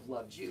I have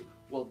loved you?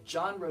 Well,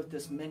 John wrote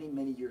this many,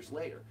 many years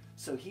later.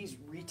 So he's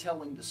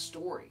retelling the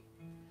story.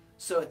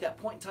 So at that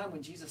point in time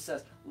when Jesus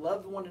says,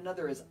 love one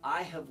another as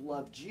I have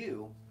loved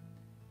you,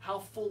 how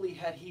fully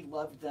had he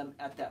loved them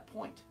at that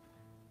point?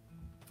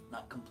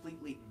 Not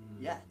completely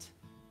yet,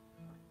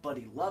 but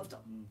he loved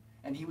them.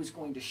 And he was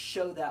going to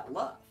show that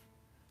love.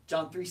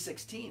 John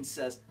 3:16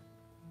 says,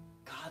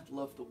 God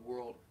loved the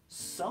world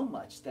so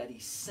much that he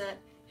sent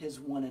his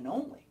one and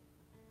only.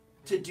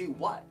 To do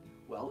what?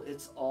 Well,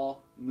 it's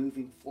all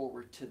moving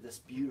forward to this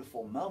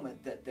beautiful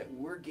moment that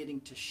we're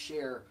getting to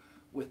share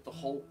with the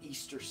whole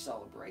Easter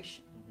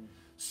celebration.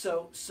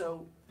 So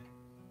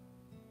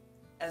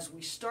as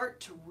we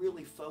start to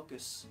really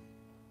focus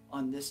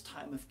on this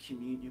time of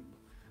communion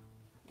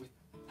with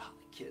the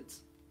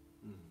kids,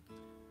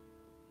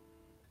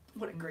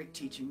 what a great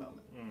teaching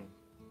moment.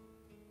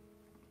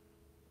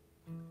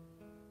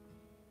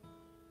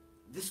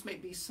 This may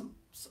be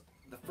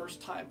the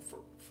first time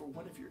for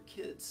one of your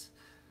kids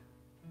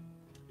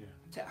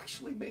to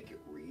actually make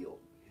it real,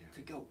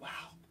 to go,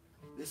 wow,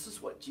 this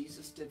is what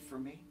Jesus did for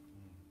me.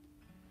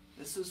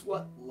 This is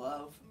what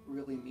love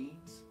really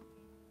means.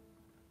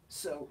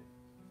 So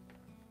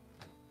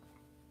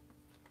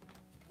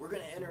we're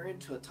going to enter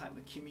into a time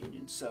of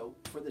communion. So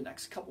for the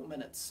next couple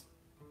minutes,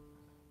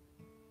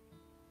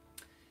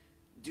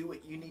 do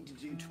what you need to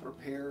do to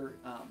prepare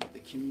the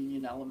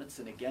communion elements.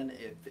 And again,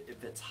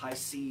 if it's high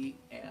C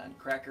and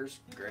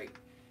crackers, great.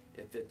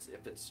 If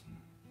it's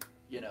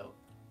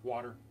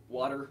water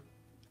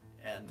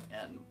and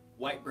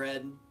white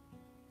bread,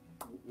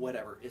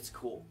 whatever, it's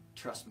cool.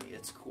 Trust me,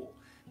 it's cool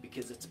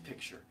because it's a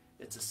picture,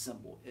 it's a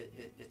symbol,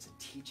 it's a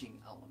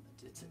teaching element.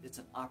 It's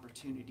an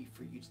opportunity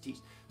for you to teach.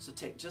 So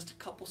take just a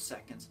couple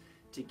seconds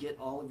to get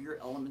all of your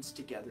elements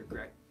together,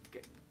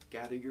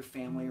 gather your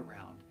family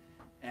around,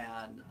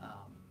 and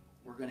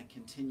we're going to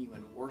continue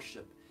in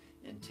worship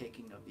in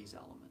taking of these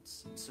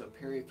elements. And so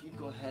Perry, if you'd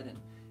go ahead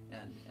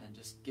and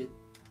just get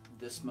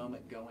this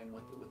moment going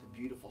with a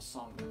beautiful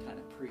song that kind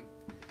of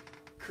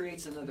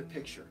creates another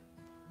picture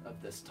of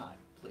this time,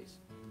 please.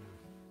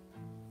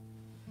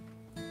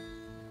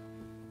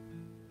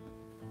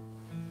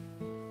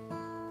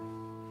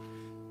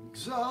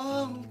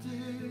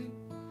 Exalted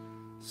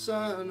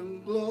Son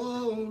of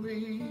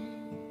Glory,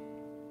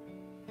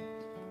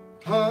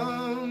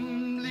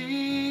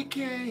 humbly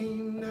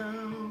came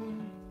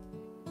down,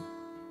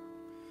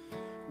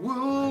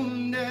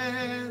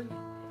 wounded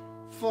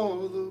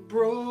for the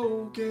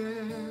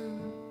broken,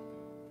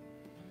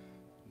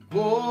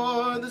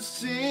 bore the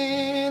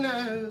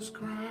sinner's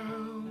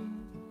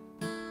crown.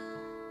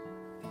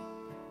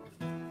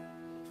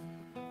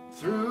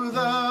 Through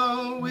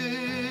the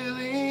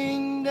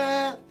willing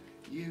death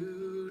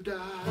you died.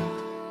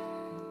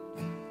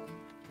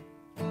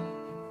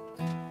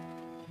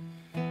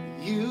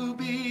 You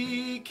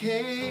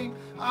became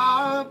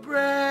our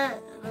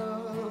bread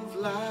of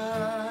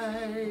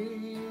life.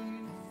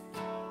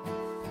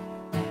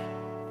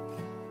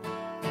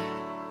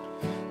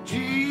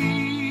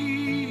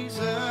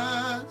 Jesus,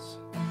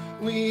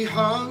 we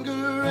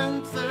hunger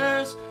and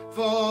thirst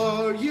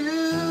for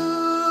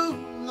you,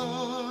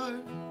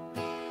 Lord,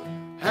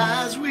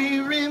 as we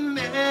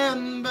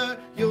remember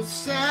your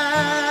sacrifice.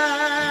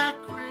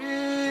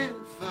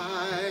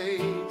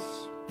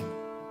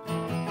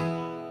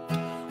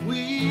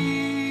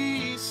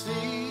 We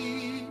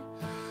see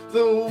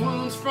the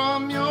wounds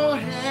from your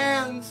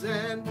hands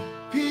and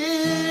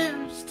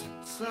pierced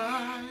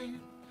side.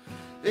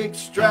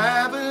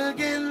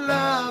 Extravagant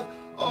love,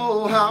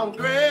 oh how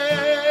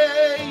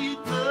great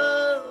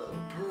the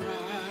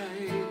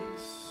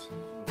price.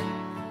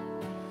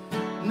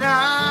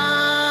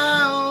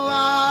 Now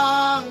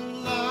our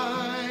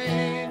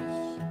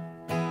lives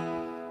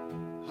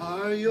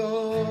are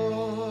yours.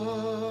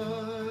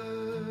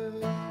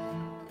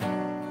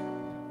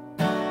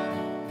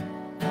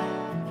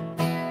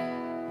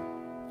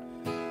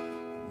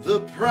 The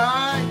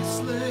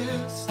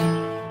priceless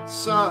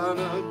Son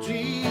of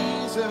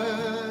Jesus,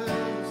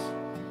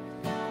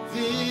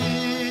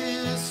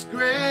 this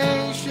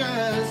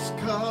gracious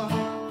cup,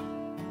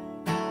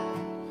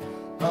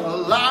 a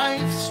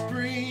life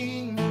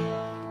spring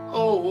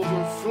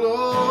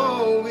overflowing,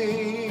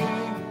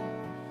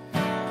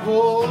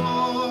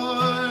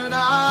 poured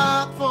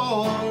out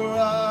for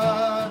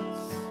us.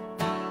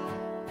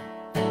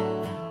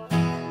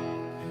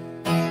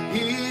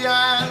 He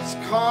has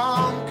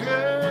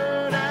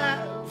conquered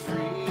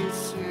every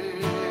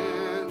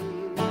sin.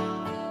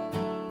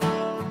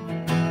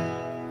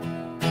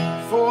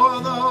 For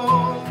the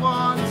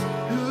ones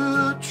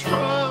who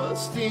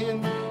trust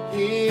in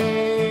Him.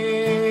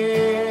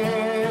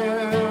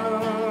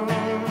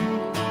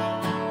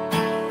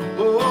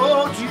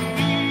 Oh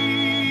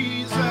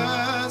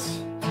Jesus,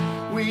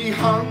 we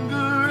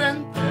hunger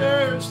and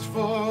thirst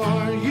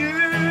for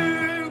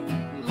you,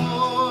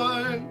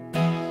 Lord,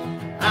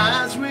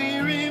 as we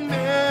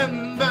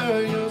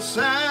remember your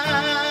sacrifice.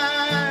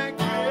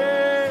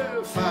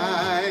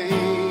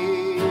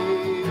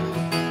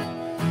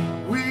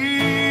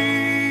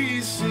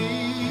 We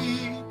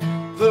see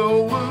the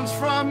wounds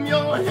from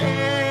your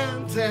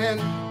hands and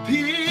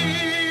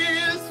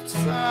pierced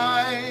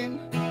side,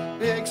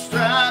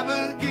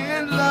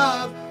 extravagant love.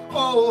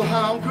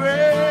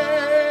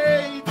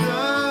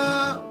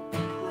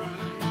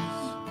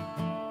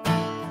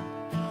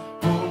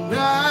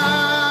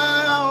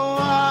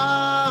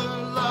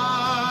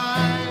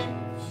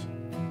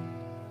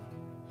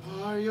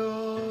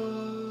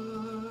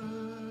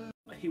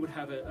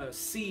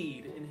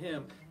 seed in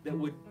him that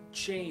would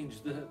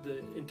change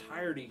the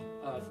entirety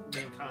of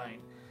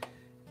mankind.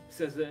 It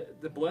says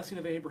that the blessing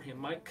of Abraham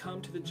might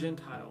come to the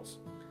Gentiles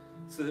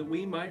so that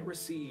we might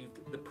receive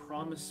the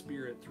promised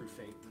Spirit through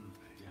faith.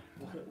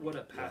 What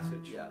a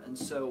passage. Yeah, and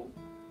so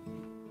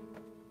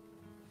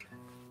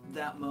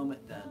that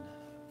moment then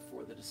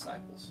for the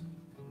disciples,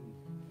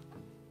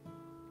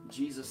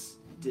 Jesus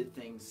did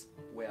things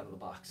way out of the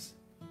box.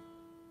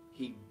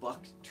 He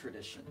bucked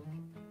tradition,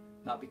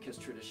 not because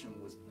tradition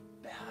was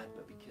bad,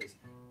 but because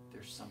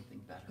there's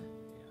something better.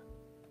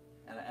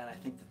 Yeah. And I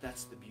think that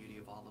that's the beauty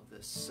of all of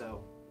this.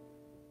 So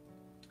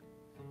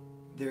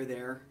they're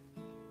there.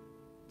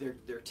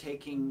 They're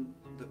taking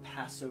the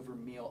Passover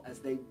meal as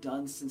they've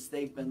done since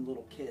they've been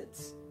little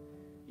kids.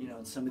 You know,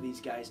 and some of these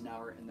guys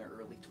now are in their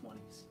early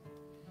 20s.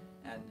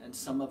 And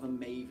some of them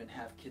may even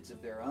have kids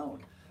of their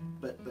own.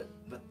 But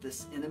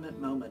this intimate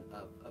moment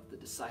of the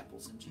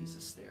disciples and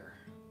Jesus there.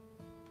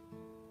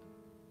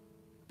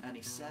 And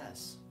he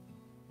says,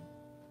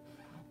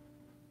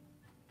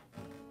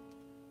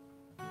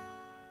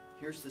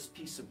 here's this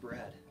piece of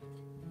bread.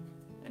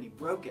 And he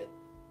broke it,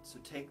 so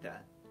take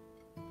that.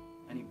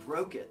 And he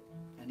broke it,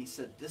 and he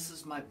said, this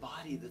is my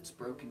body that's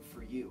broken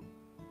for you.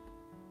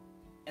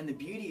 And the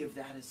beauty of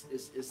that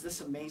is this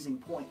amazing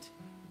point.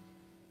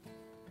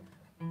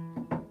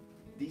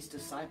 These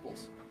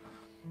disciples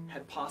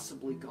had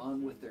possibly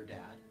gone with their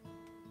dad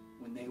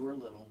when they were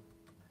little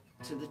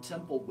to the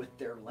temple with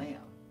their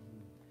lamb.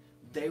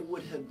 They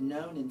would have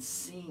known and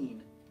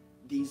seen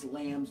these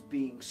lambs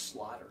being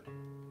slaughtered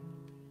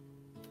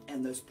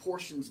and those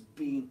portions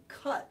being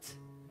cut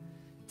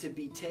to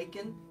be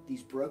taken,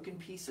 these broken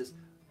pieces,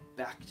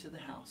 back to the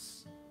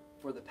house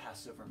for the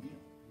Passover meal.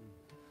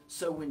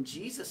 So when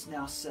Jesus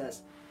now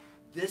says,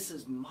 this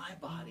is my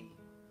body,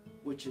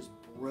 which is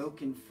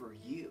broken for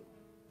you,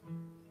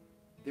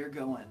 they're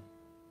going,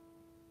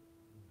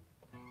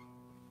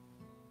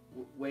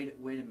 wait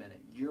a minute.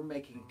 You're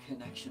making a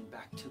connection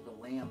back to the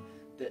lamb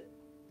that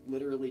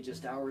literally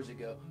just hours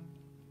ago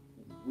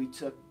we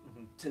took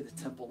to the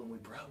temple and we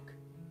broke.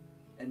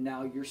 And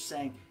now you're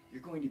saying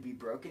you're going to be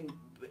broken,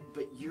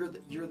 but you're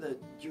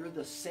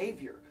the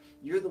Savior.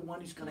 You're the one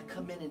who's going to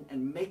come in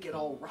and make it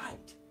all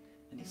right.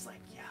 And he's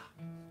like, yeah,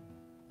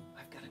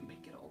 I've got to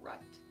make it all right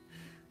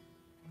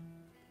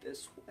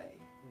this way.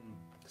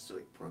 So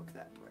he broke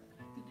that bread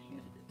and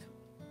handed it to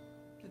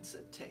him and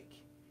said,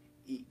 take,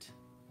 eat.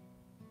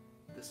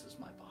 This is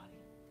my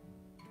body,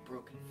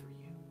 broken for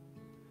you.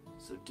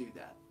 So do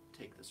that.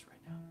 Take this right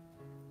now.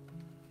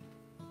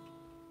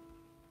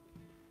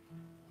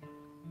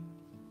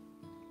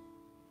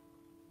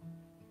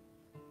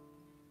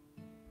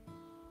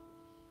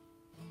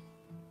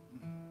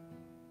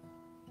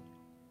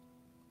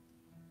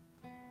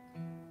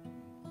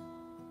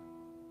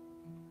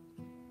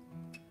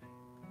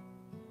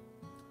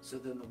 So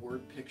then the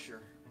word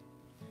picture,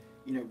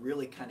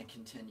 really kind of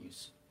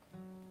continues.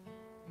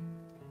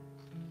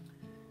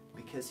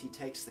 Because he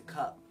takes the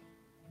cup,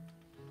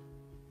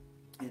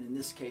 and in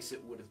this case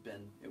it would have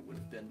been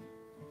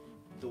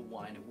the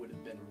wine, it would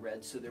have been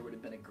red, so there would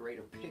have been a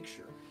greater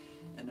picture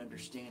and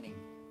understanding.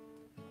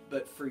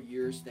 But for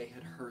years they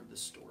had heard the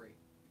story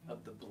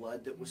of the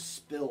blood that was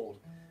spilled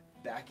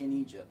back in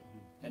Egypt.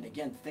 And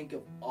again, think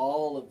of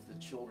all of the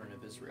children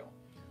of Israel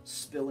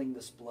spilling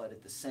this blood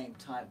at the same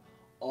time,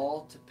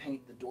 all to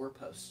paint the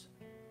doorposts.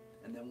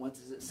 And then what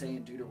does it say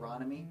in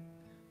Deuteronomy?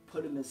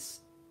 Put them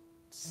as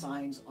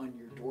signs on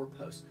your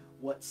doorposts.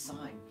 What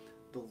sign?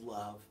 The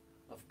love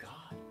of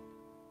God.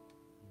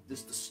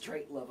 This the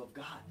straight love of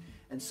God.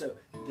 And so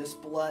this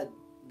blood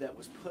that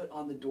was put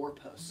on the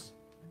doorposts,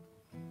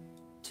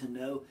 to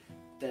know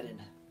that in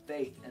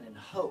faith and in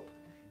hope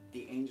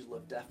the angel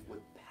of death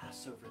would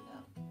pass over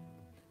them,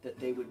 that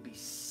they would be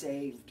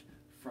saved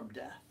from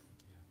death.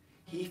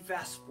 He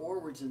fast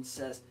forwards and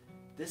says,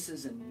 this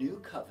is a new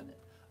covenant,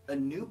 a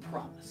new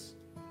promise.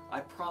 I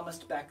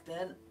promised back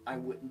then I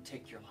wouldn't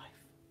take your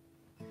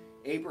life.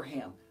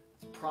 Abraham,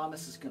 the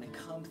promise is going to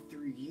come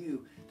through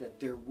you that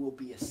there will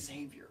be a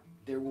Savior.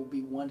 There will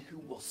be one who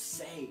will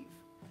save.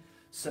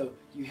 So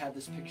you have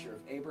this picture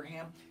of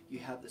Abraham. You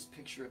have this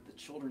picture of the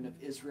children of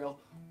Israel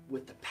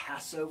with the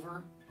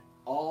Passover,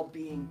 all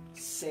being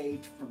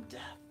saved from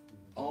death,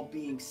 all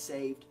being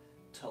saved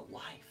to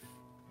life.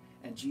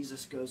 And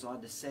Jesus goes on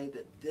to say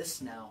that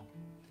this now,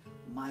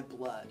 my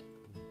blood,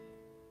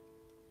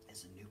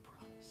 is a new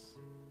promise.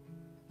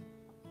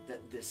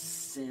 That this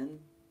sin,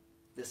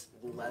 this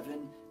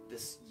leaven,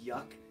 this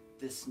yuck,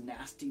 this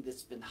nasty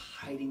that's been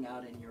hiding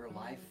out in your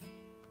life,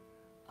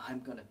 I'm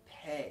going to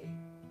pay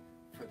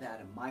for that.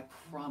 And my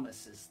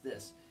promise is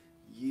this: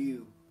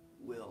 you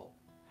will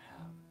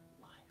have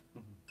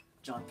life.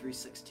 John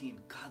 3:16,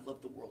 God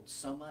loved the world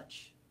so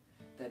much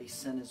that he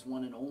sent his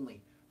one and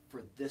only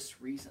for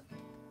this reason,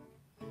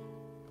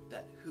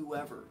 that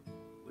whoever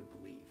would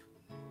believe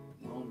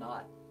will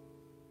not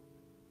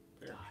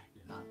die,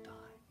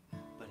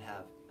 but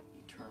have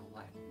eternal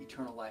life.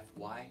 Eternal life,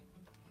 why?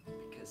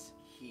 Because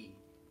he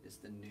is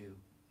the new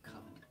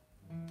covenant.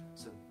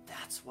 So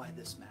that's why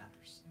this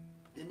matters.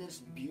 In this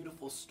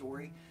beautiful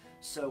story,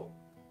 So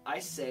I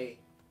say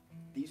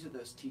these are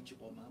those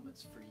teachable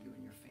moments for you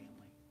and your family.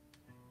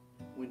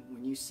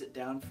 When you sit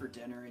down for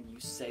dinner and you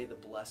say the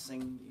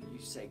blessing, you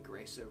say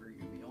grace over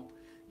your meal,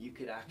 you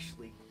could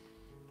actually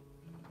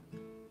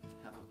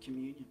have a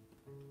communion.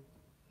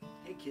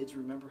 Hey kids,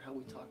 remember how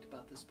we talked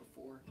about this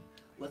before?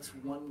 Let's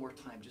one more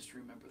time just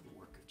remember the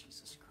work of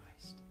Jesus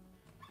Christ.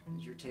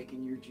 As you're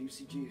taking your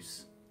juicy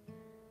juice,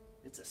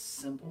 it's a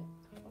symbol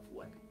of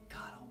what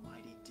God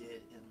Almighty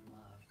did in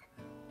love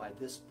by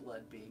this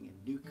blood being a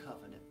new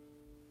covenant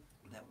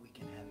that we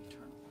can have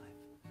eternal life.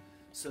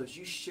 So as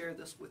you share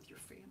this with your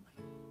family,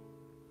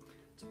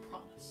 it's a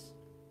promise.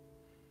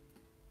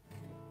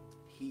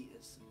 He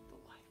is the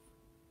life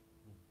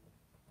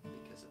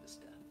because of his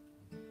death.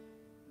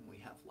 And we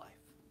have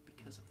life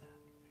because of that.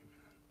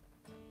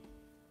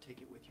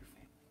 Take it with your family.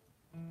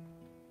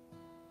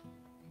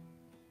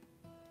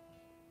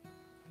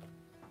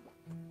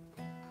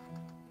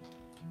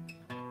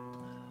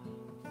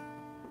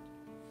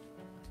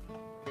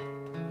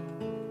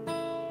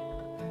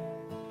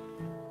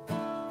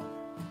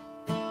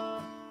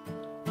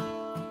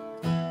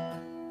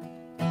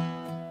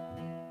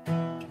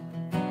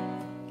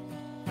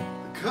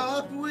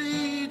 Cup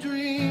we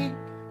drink,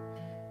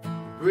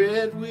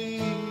 bread we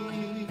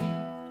eat,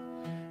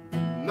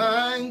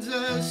 reminds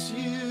us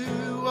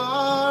you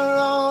are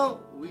all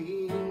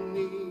we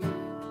need.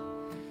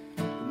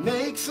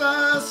 Makes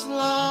us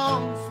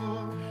long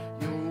for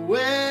your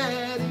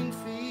wedding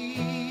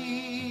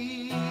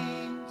feast.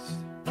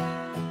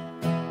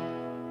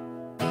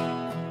 The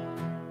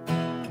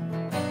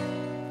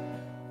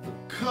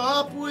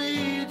cup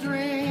we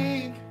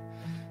drink,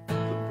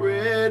 the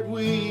bread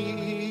we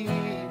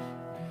eat,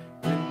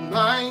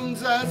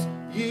 reminds us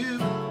you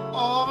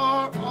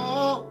are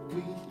all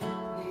we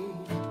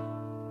need.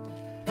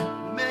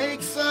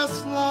 Makes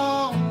us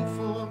long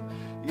for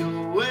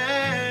your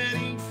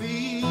wedding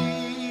feast.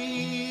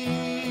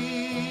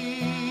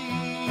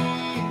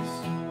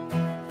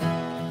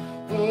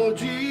 Oh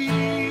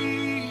Jesus,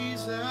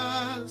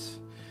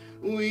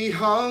 we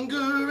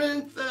hunger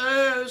and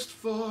thirst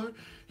for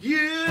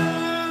you,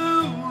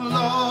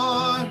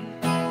 Lord,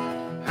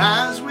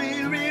 as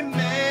we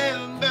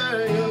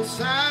remember your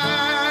sacrifice.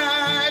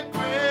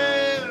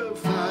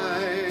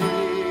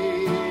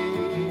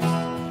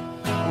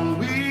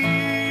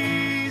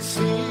 We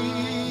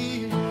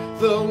see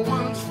the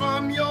wounds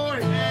from your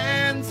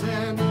hands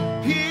and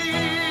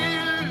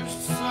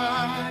pierced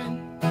side.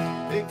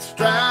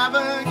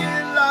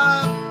 Extravagant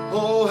love,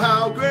 oh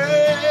how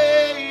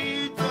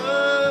great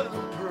the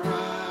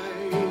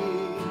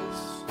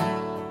price.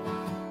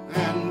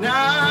 And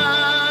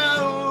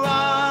now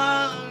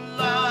our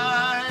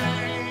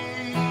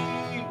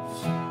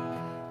lives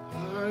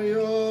are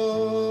yours.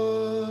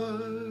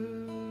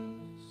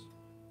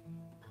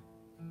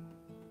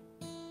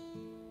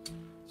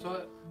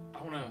 So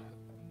I want to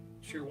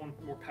share one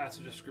more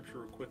passage of scripture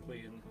real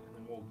quickly, and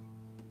then we'll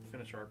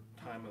finish our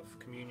time of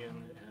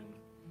communion. And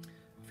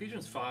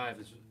Ephesians 5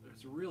 is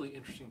a really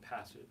interesting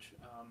passage.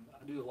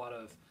 I do a lot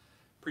of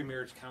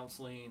pre-marriage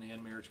counseling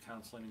and marriage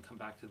counseling, and come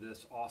back to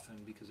this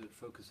often because it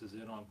focuses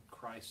in on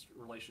Christ's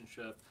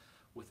relationship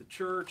with the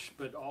church,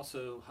 but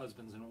also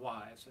husbands and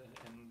wives,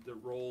 and the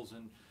roles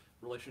and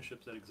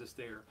relationships that exist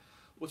there.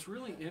 What's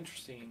really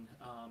interesting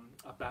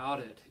about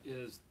it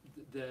is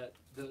that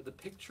the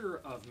picture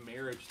of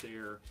marriage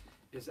there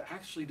is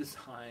actually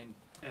designed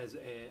as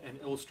an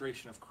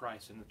illustration of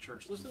Christ in the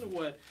church. Listen to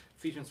what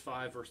Ephesians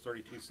 5 verse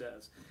 32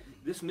 says.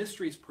 This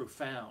mystery is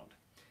profound,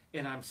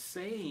 and I'm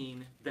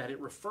saying that it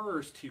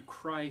refers to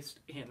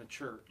Christ and the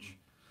church.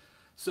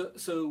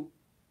 So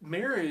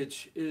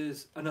marriage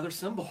is another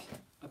symbol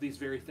of these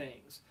very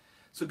things.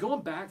 So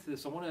going back to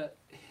this, I want to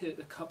hit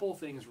a couple of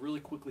things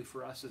really quickly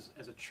for us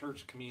as a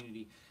church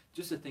community,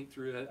 just to think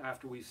through it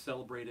after we've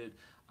celebrated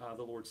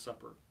the Lord's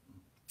Supper.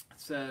 It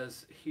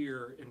says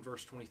here in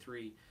verse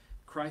 23,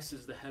 Christ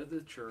is the head of the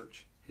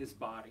church, his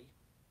body,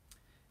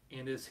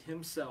 and is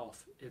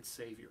himself its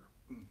Savior.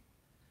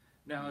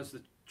 Now, as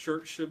the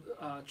church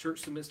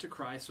submits to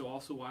Christ, so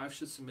also wives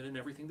should submit in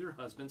everything to their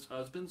husbands.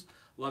 Husbands,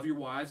 love your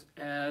wives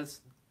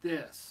as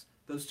this.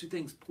 Those two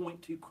things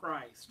point to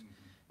Christ.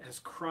 As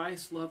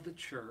Christ loved the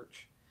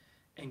church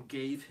and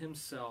gave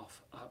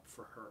himself up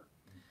for her,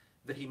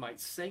 that he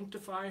might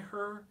sanctify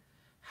her,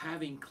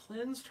 having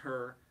cleansed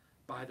her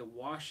by the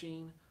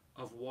washing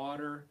of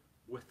water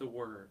with the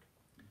word,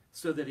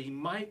 so that he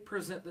might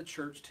present the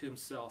church to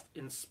himself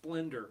in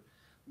splendor,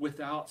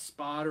 without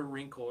spot or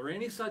wrinkle or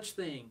any such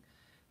thing,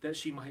 that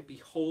she might be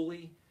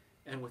holy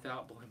and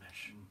without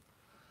blemish.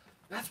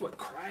 That's what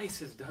Christ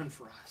has done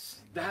for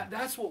us.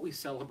 That's what we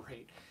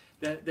celebrate.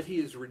 That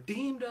he has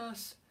redeemed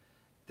us,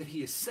 that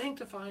he is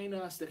sanctifying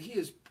us, that he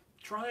is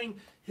trying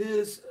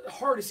his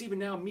hardest, even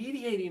now,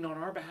 mediating on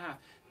our behalf,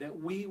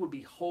 that we would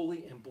be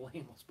holy and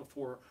blameless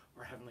before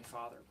our Heavenly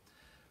Father.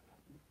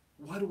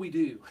 What do we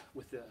do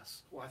with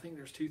this? Well, I think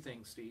there's two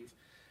things, Steve.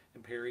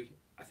 And Perry,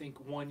 I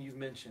think one you've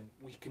mentioned,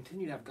 we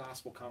continue to have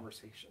gospel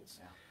conversations.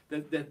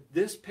 Yeah. That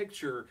this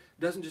picture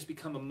doesn't just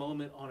become a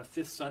moment on a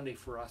fifth Sunday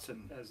for us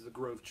as the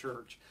Grove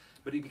Church,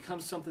 but it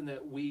becomes something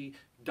that we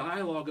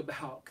dialogue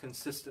about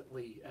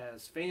consistently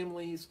as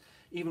families,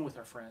 even with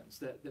our friends,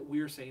 that we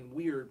are saying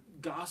we are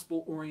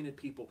gospel-oriented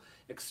people,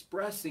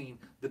 expressing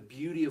the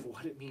beauty of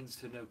what it means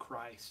to know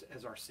Christ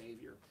as our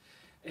Savior.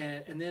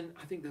 And then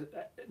I think the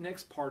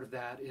next part of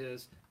that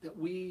is that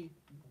we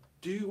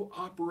do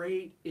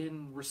operate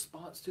in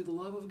response to the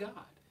love of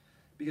God.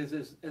 Because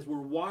as we're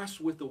washed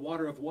with the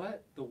water of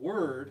what? The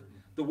Word,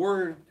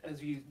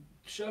 as you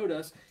showed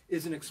us,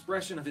 is an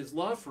expression of His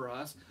love for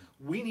us.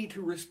 We need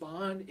to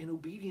respond in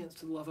obedience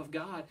to the love of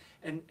God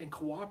and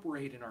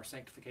cooperate in our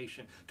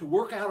sanctification, to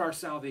work out our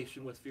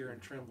salvation with fear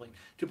and trembling,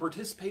 to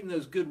participate in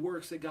those good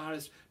works that God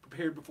has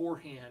prepared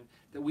beforehand,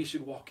 that we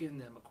should walk in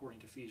them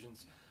according to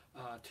Ephesians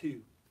 2.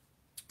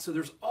 So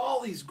there's all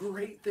these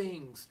great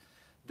things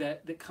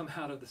that come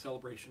out of the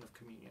celebration of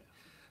communion.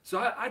 So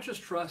I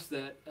just trust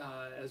that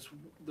as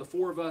the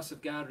four of us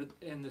have gathered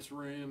in this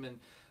room and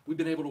we've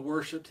been able to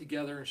worship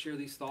together and share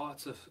these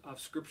thoughts of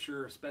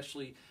Scripture,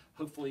 especially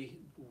hopefully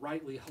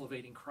rightly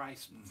elevating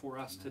Christ for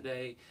us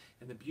today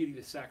and the beauty of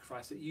His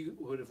sacrifice, that you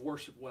would have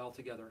worshiped well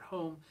together at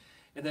home,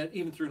 and that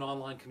even through an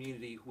online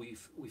community we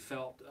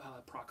felt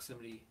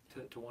proximity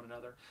to one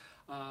another.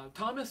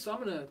 Thomas,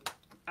 I'm going to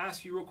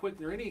ask you real quick, are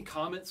there any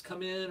comments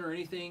come in or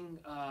anything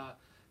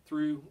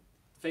through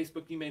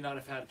Facebook? You may not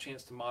have had a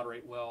chance to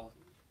moderate well.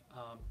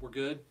 We're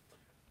good?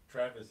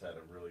 Travis had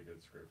a really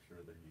good scripture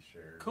that he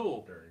shared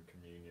during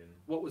communion.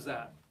 What was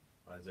that?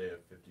 Isaiah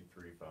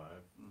 53:5.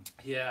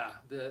 Yeah,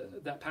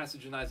 that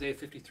passage in Isaiah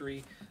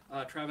 53.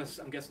 Travis,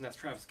 I'm guessing that's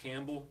Travis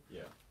Campbell.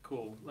 Yeah.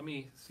 Cool. Let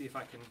me see if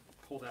I can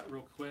pull that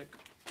real quick.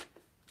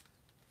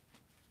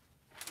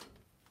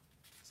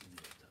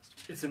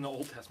 It's in the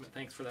Old Testament.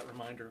 Thanks for that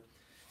reminder.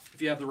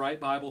 If you have the right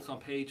Bible, it's on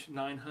page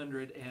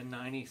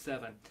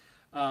 997,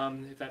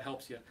 if that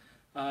helps you.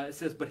 It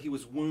says, "But He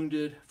was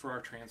wounded for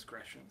our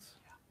transgressions.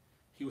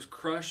 He was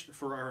crushed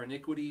for our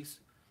iniquities.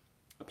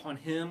 Upon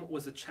Him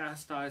was a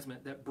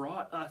chastisement that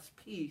brought us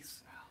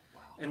peace,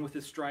 and with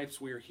His stripes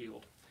we are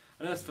healed."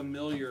 I know that's a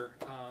familiar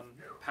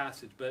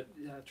passage, but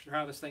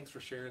Travis, thanks for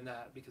sharing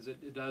that, because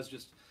it does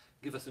just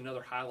give us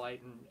another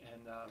highlight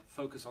and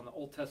focus on the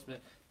Old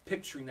Testament,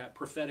 picturing that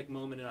prophetic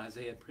moment in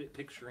Isaiah,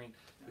 picturing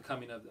the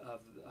coming of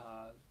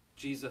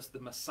Jesus,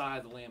 the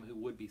Messiah, the Lamb who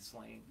would be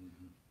slain.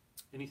 Mm-hmm.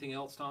 Anything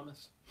else,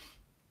 Thomas?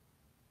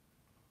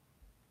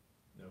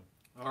 No.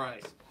 All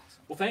right.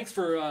 Well, thanks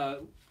for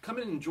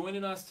coming and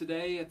joining us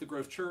today at the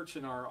Grove Church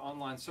in our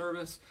online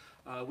service.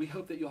 We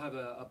hope that you'll have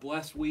a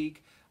blessed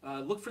week.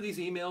 Look for these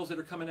emails that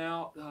are coming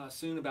out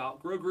soon about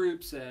grow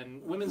groups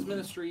and women's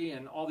ministry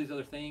and all these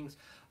other things.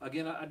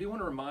 Again, I do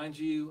want to remind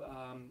you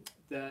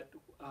that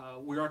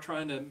we are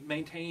trying to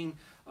maintain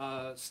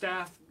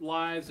staff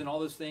lives and all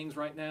those things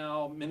right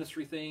now,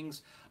 ministry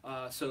things.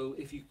 So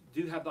if you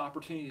do have the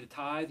opportunity to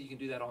tithe, you can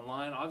do that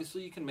online.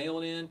 Obviously, you can mail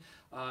it in.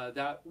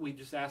 That we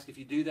just ask if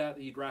you do that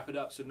you'd wrap it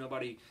up so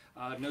nobody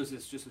knows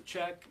it's just a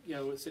check. You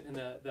know, it's sitting in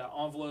the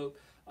envelope.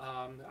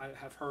 I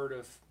have heard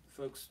of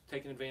folks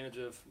taking advantage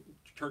of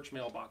church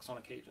mailbox on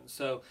occasion.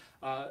 So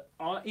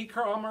on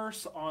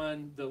e-commerce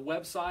on the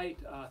website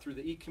through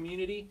the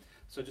e-community.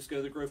 So just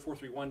go to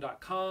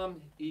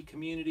grow431.com,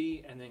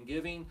 e-community, and then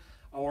giving,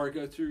 or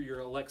go through your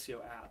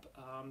Alexio app.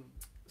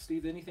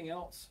 Steve, anything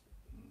else?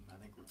 I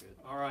think we're good.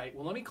 All right.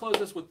 Well, let me close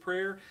this with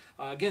prayer.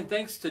 Again,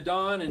 thanks to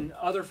Don and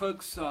other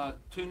folks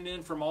tuning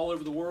in from all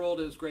over the world.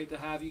 It was great to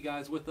have you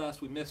guys with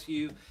us. We miss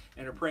you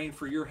and are praying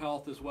for your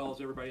health as well as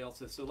everybody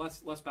else's. So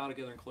let's bow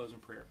together and close in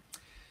prayer.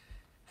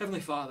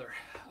 Heavenly Father,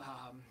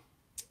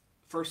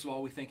 first of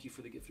all, we thank you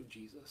for the gift of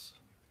Jesus.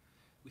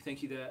 We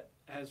thank you that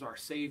as our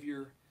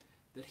Savior,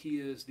 that He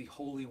is the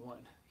Holy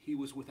One. He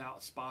was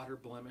without spot or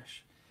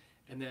blemish,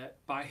 and that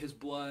by His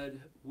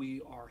blood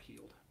we are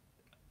healed.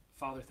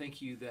 Father,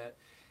 thank you that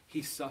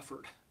He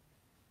suffered.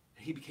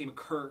 He became a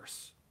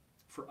curse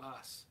for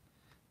us,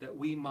 that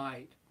we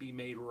might be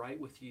made right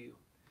with you.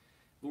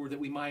 Lord, that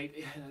we might,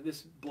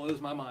 this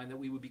blows my mind, that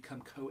we would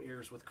become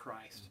co-heirs with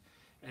Christ,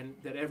 and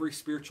that every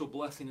spiritual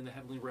blessing in the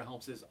heavenly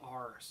realms is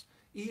ours,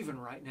 even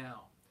right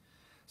now.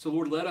 So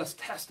Lord, let us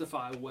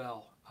testify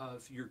well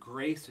of your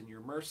grace and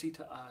your mercy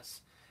to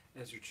us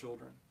as your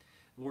children.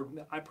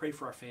 Lord, I pray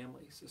for our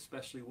families,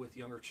 especially with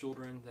younger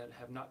children that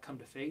have not come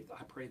to faith.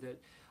 I pray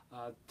that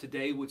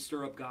today would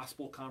stir up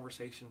gospel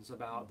conversations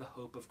about the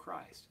hope of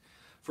Christ.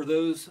 For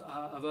those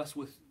of us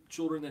with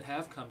children that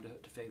have come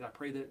to faith, I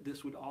pray that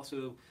this would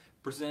also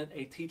present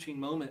a teaching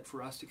moment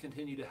for us to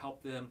continue to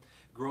help them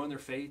grow in their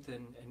faith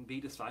and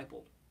be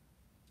discipled.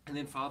 And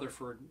then, Father,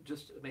 for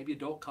just maybe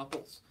adult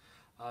couples,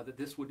 that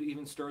this would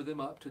even stir them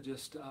up to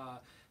just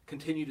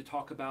continue to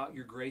talk about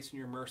your grace and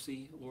your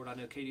mercy. Lord, I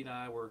know Katie and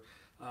I were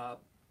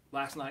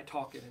last night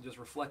talking and just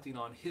reflecting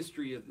on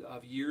history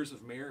of years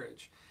of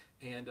marriage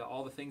and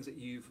all the things that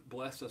you've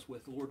blessed us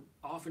with. Lord,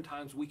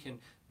 oftentimes we can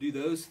do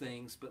those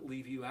things but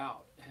leave you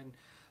out. And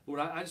Lord,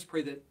 I just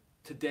pray that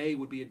today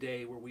would be a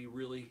day where we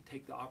really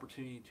take the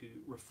opportunity to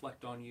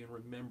reflect on you and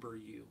remember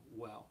you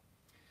well.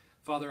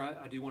 Father,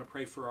 I do want to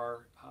pray for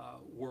our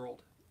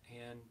world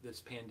and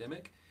this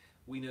pandemic.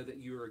 We know that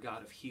you are a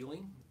God of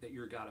healing, that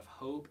you're a God of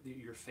hope, that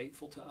you're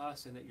faithful to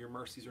us, and that your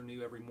mercies are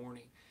new every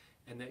morning,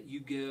 and that you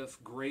give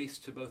grace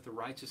to both the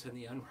righteous and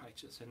the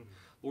unrighteous. And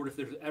Lord, if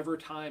there's ever a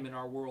time in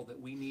our world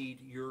that we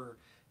need your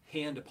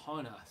hand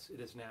upon us, it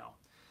is now.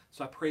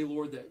 So I pray,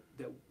 Lord,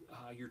 that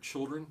your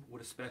children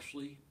would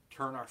especially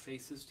turn our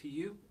faces to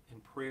you in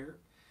prayer,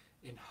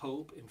 in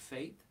hope, in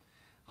faith.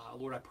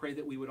 Lord, I pray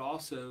that we would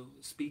also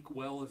speak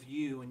well of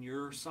you and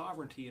your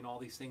sovereignty and all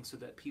these things so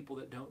that people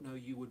that don't know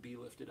you would be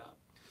lifted up.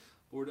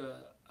 Lord,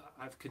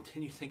 I've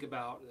continued to think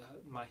about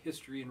my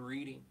history and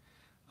reading,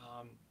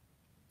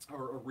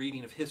 or a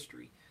reading of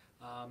history,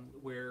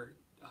 where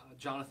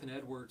Jonathan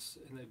Edwards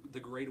and the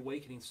Great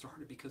Awakening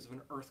started because of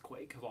an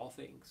earthquake of all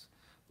things.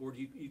 Lord,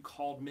 you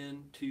called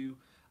men to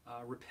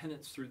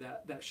repentance through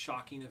that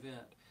shocking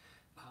event.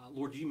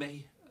 Lord, you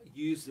may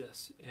use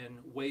this in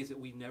ways that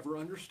we never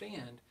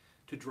understand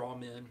to draw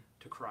men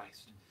to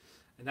Christ.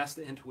 And that's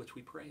the end to which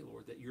we pray,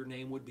 Lord, that your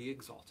name would be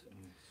exalted.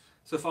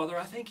 So, Father,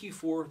 I thank you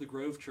for the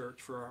Grove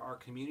Church, for our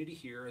community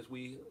here, as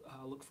we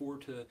look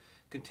forward to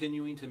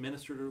continuing to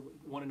minister to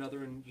one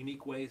another in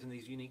unique ways in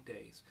these unique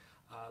days.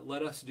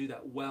 Let us do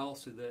that well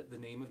so that the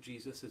name of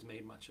Jesus is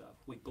made much of.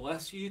 We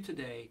bless you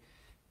today,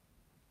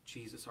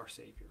 Jesus our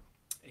Savior.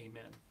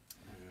 Amen.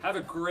 Have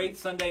a great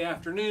Sunday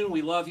afternoon.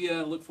 We love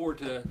you. Look forward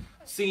to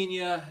seeing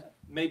you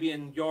maybe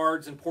in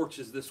yards and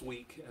porches this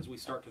week as we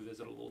start to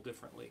visit a little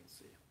differently.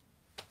 See you.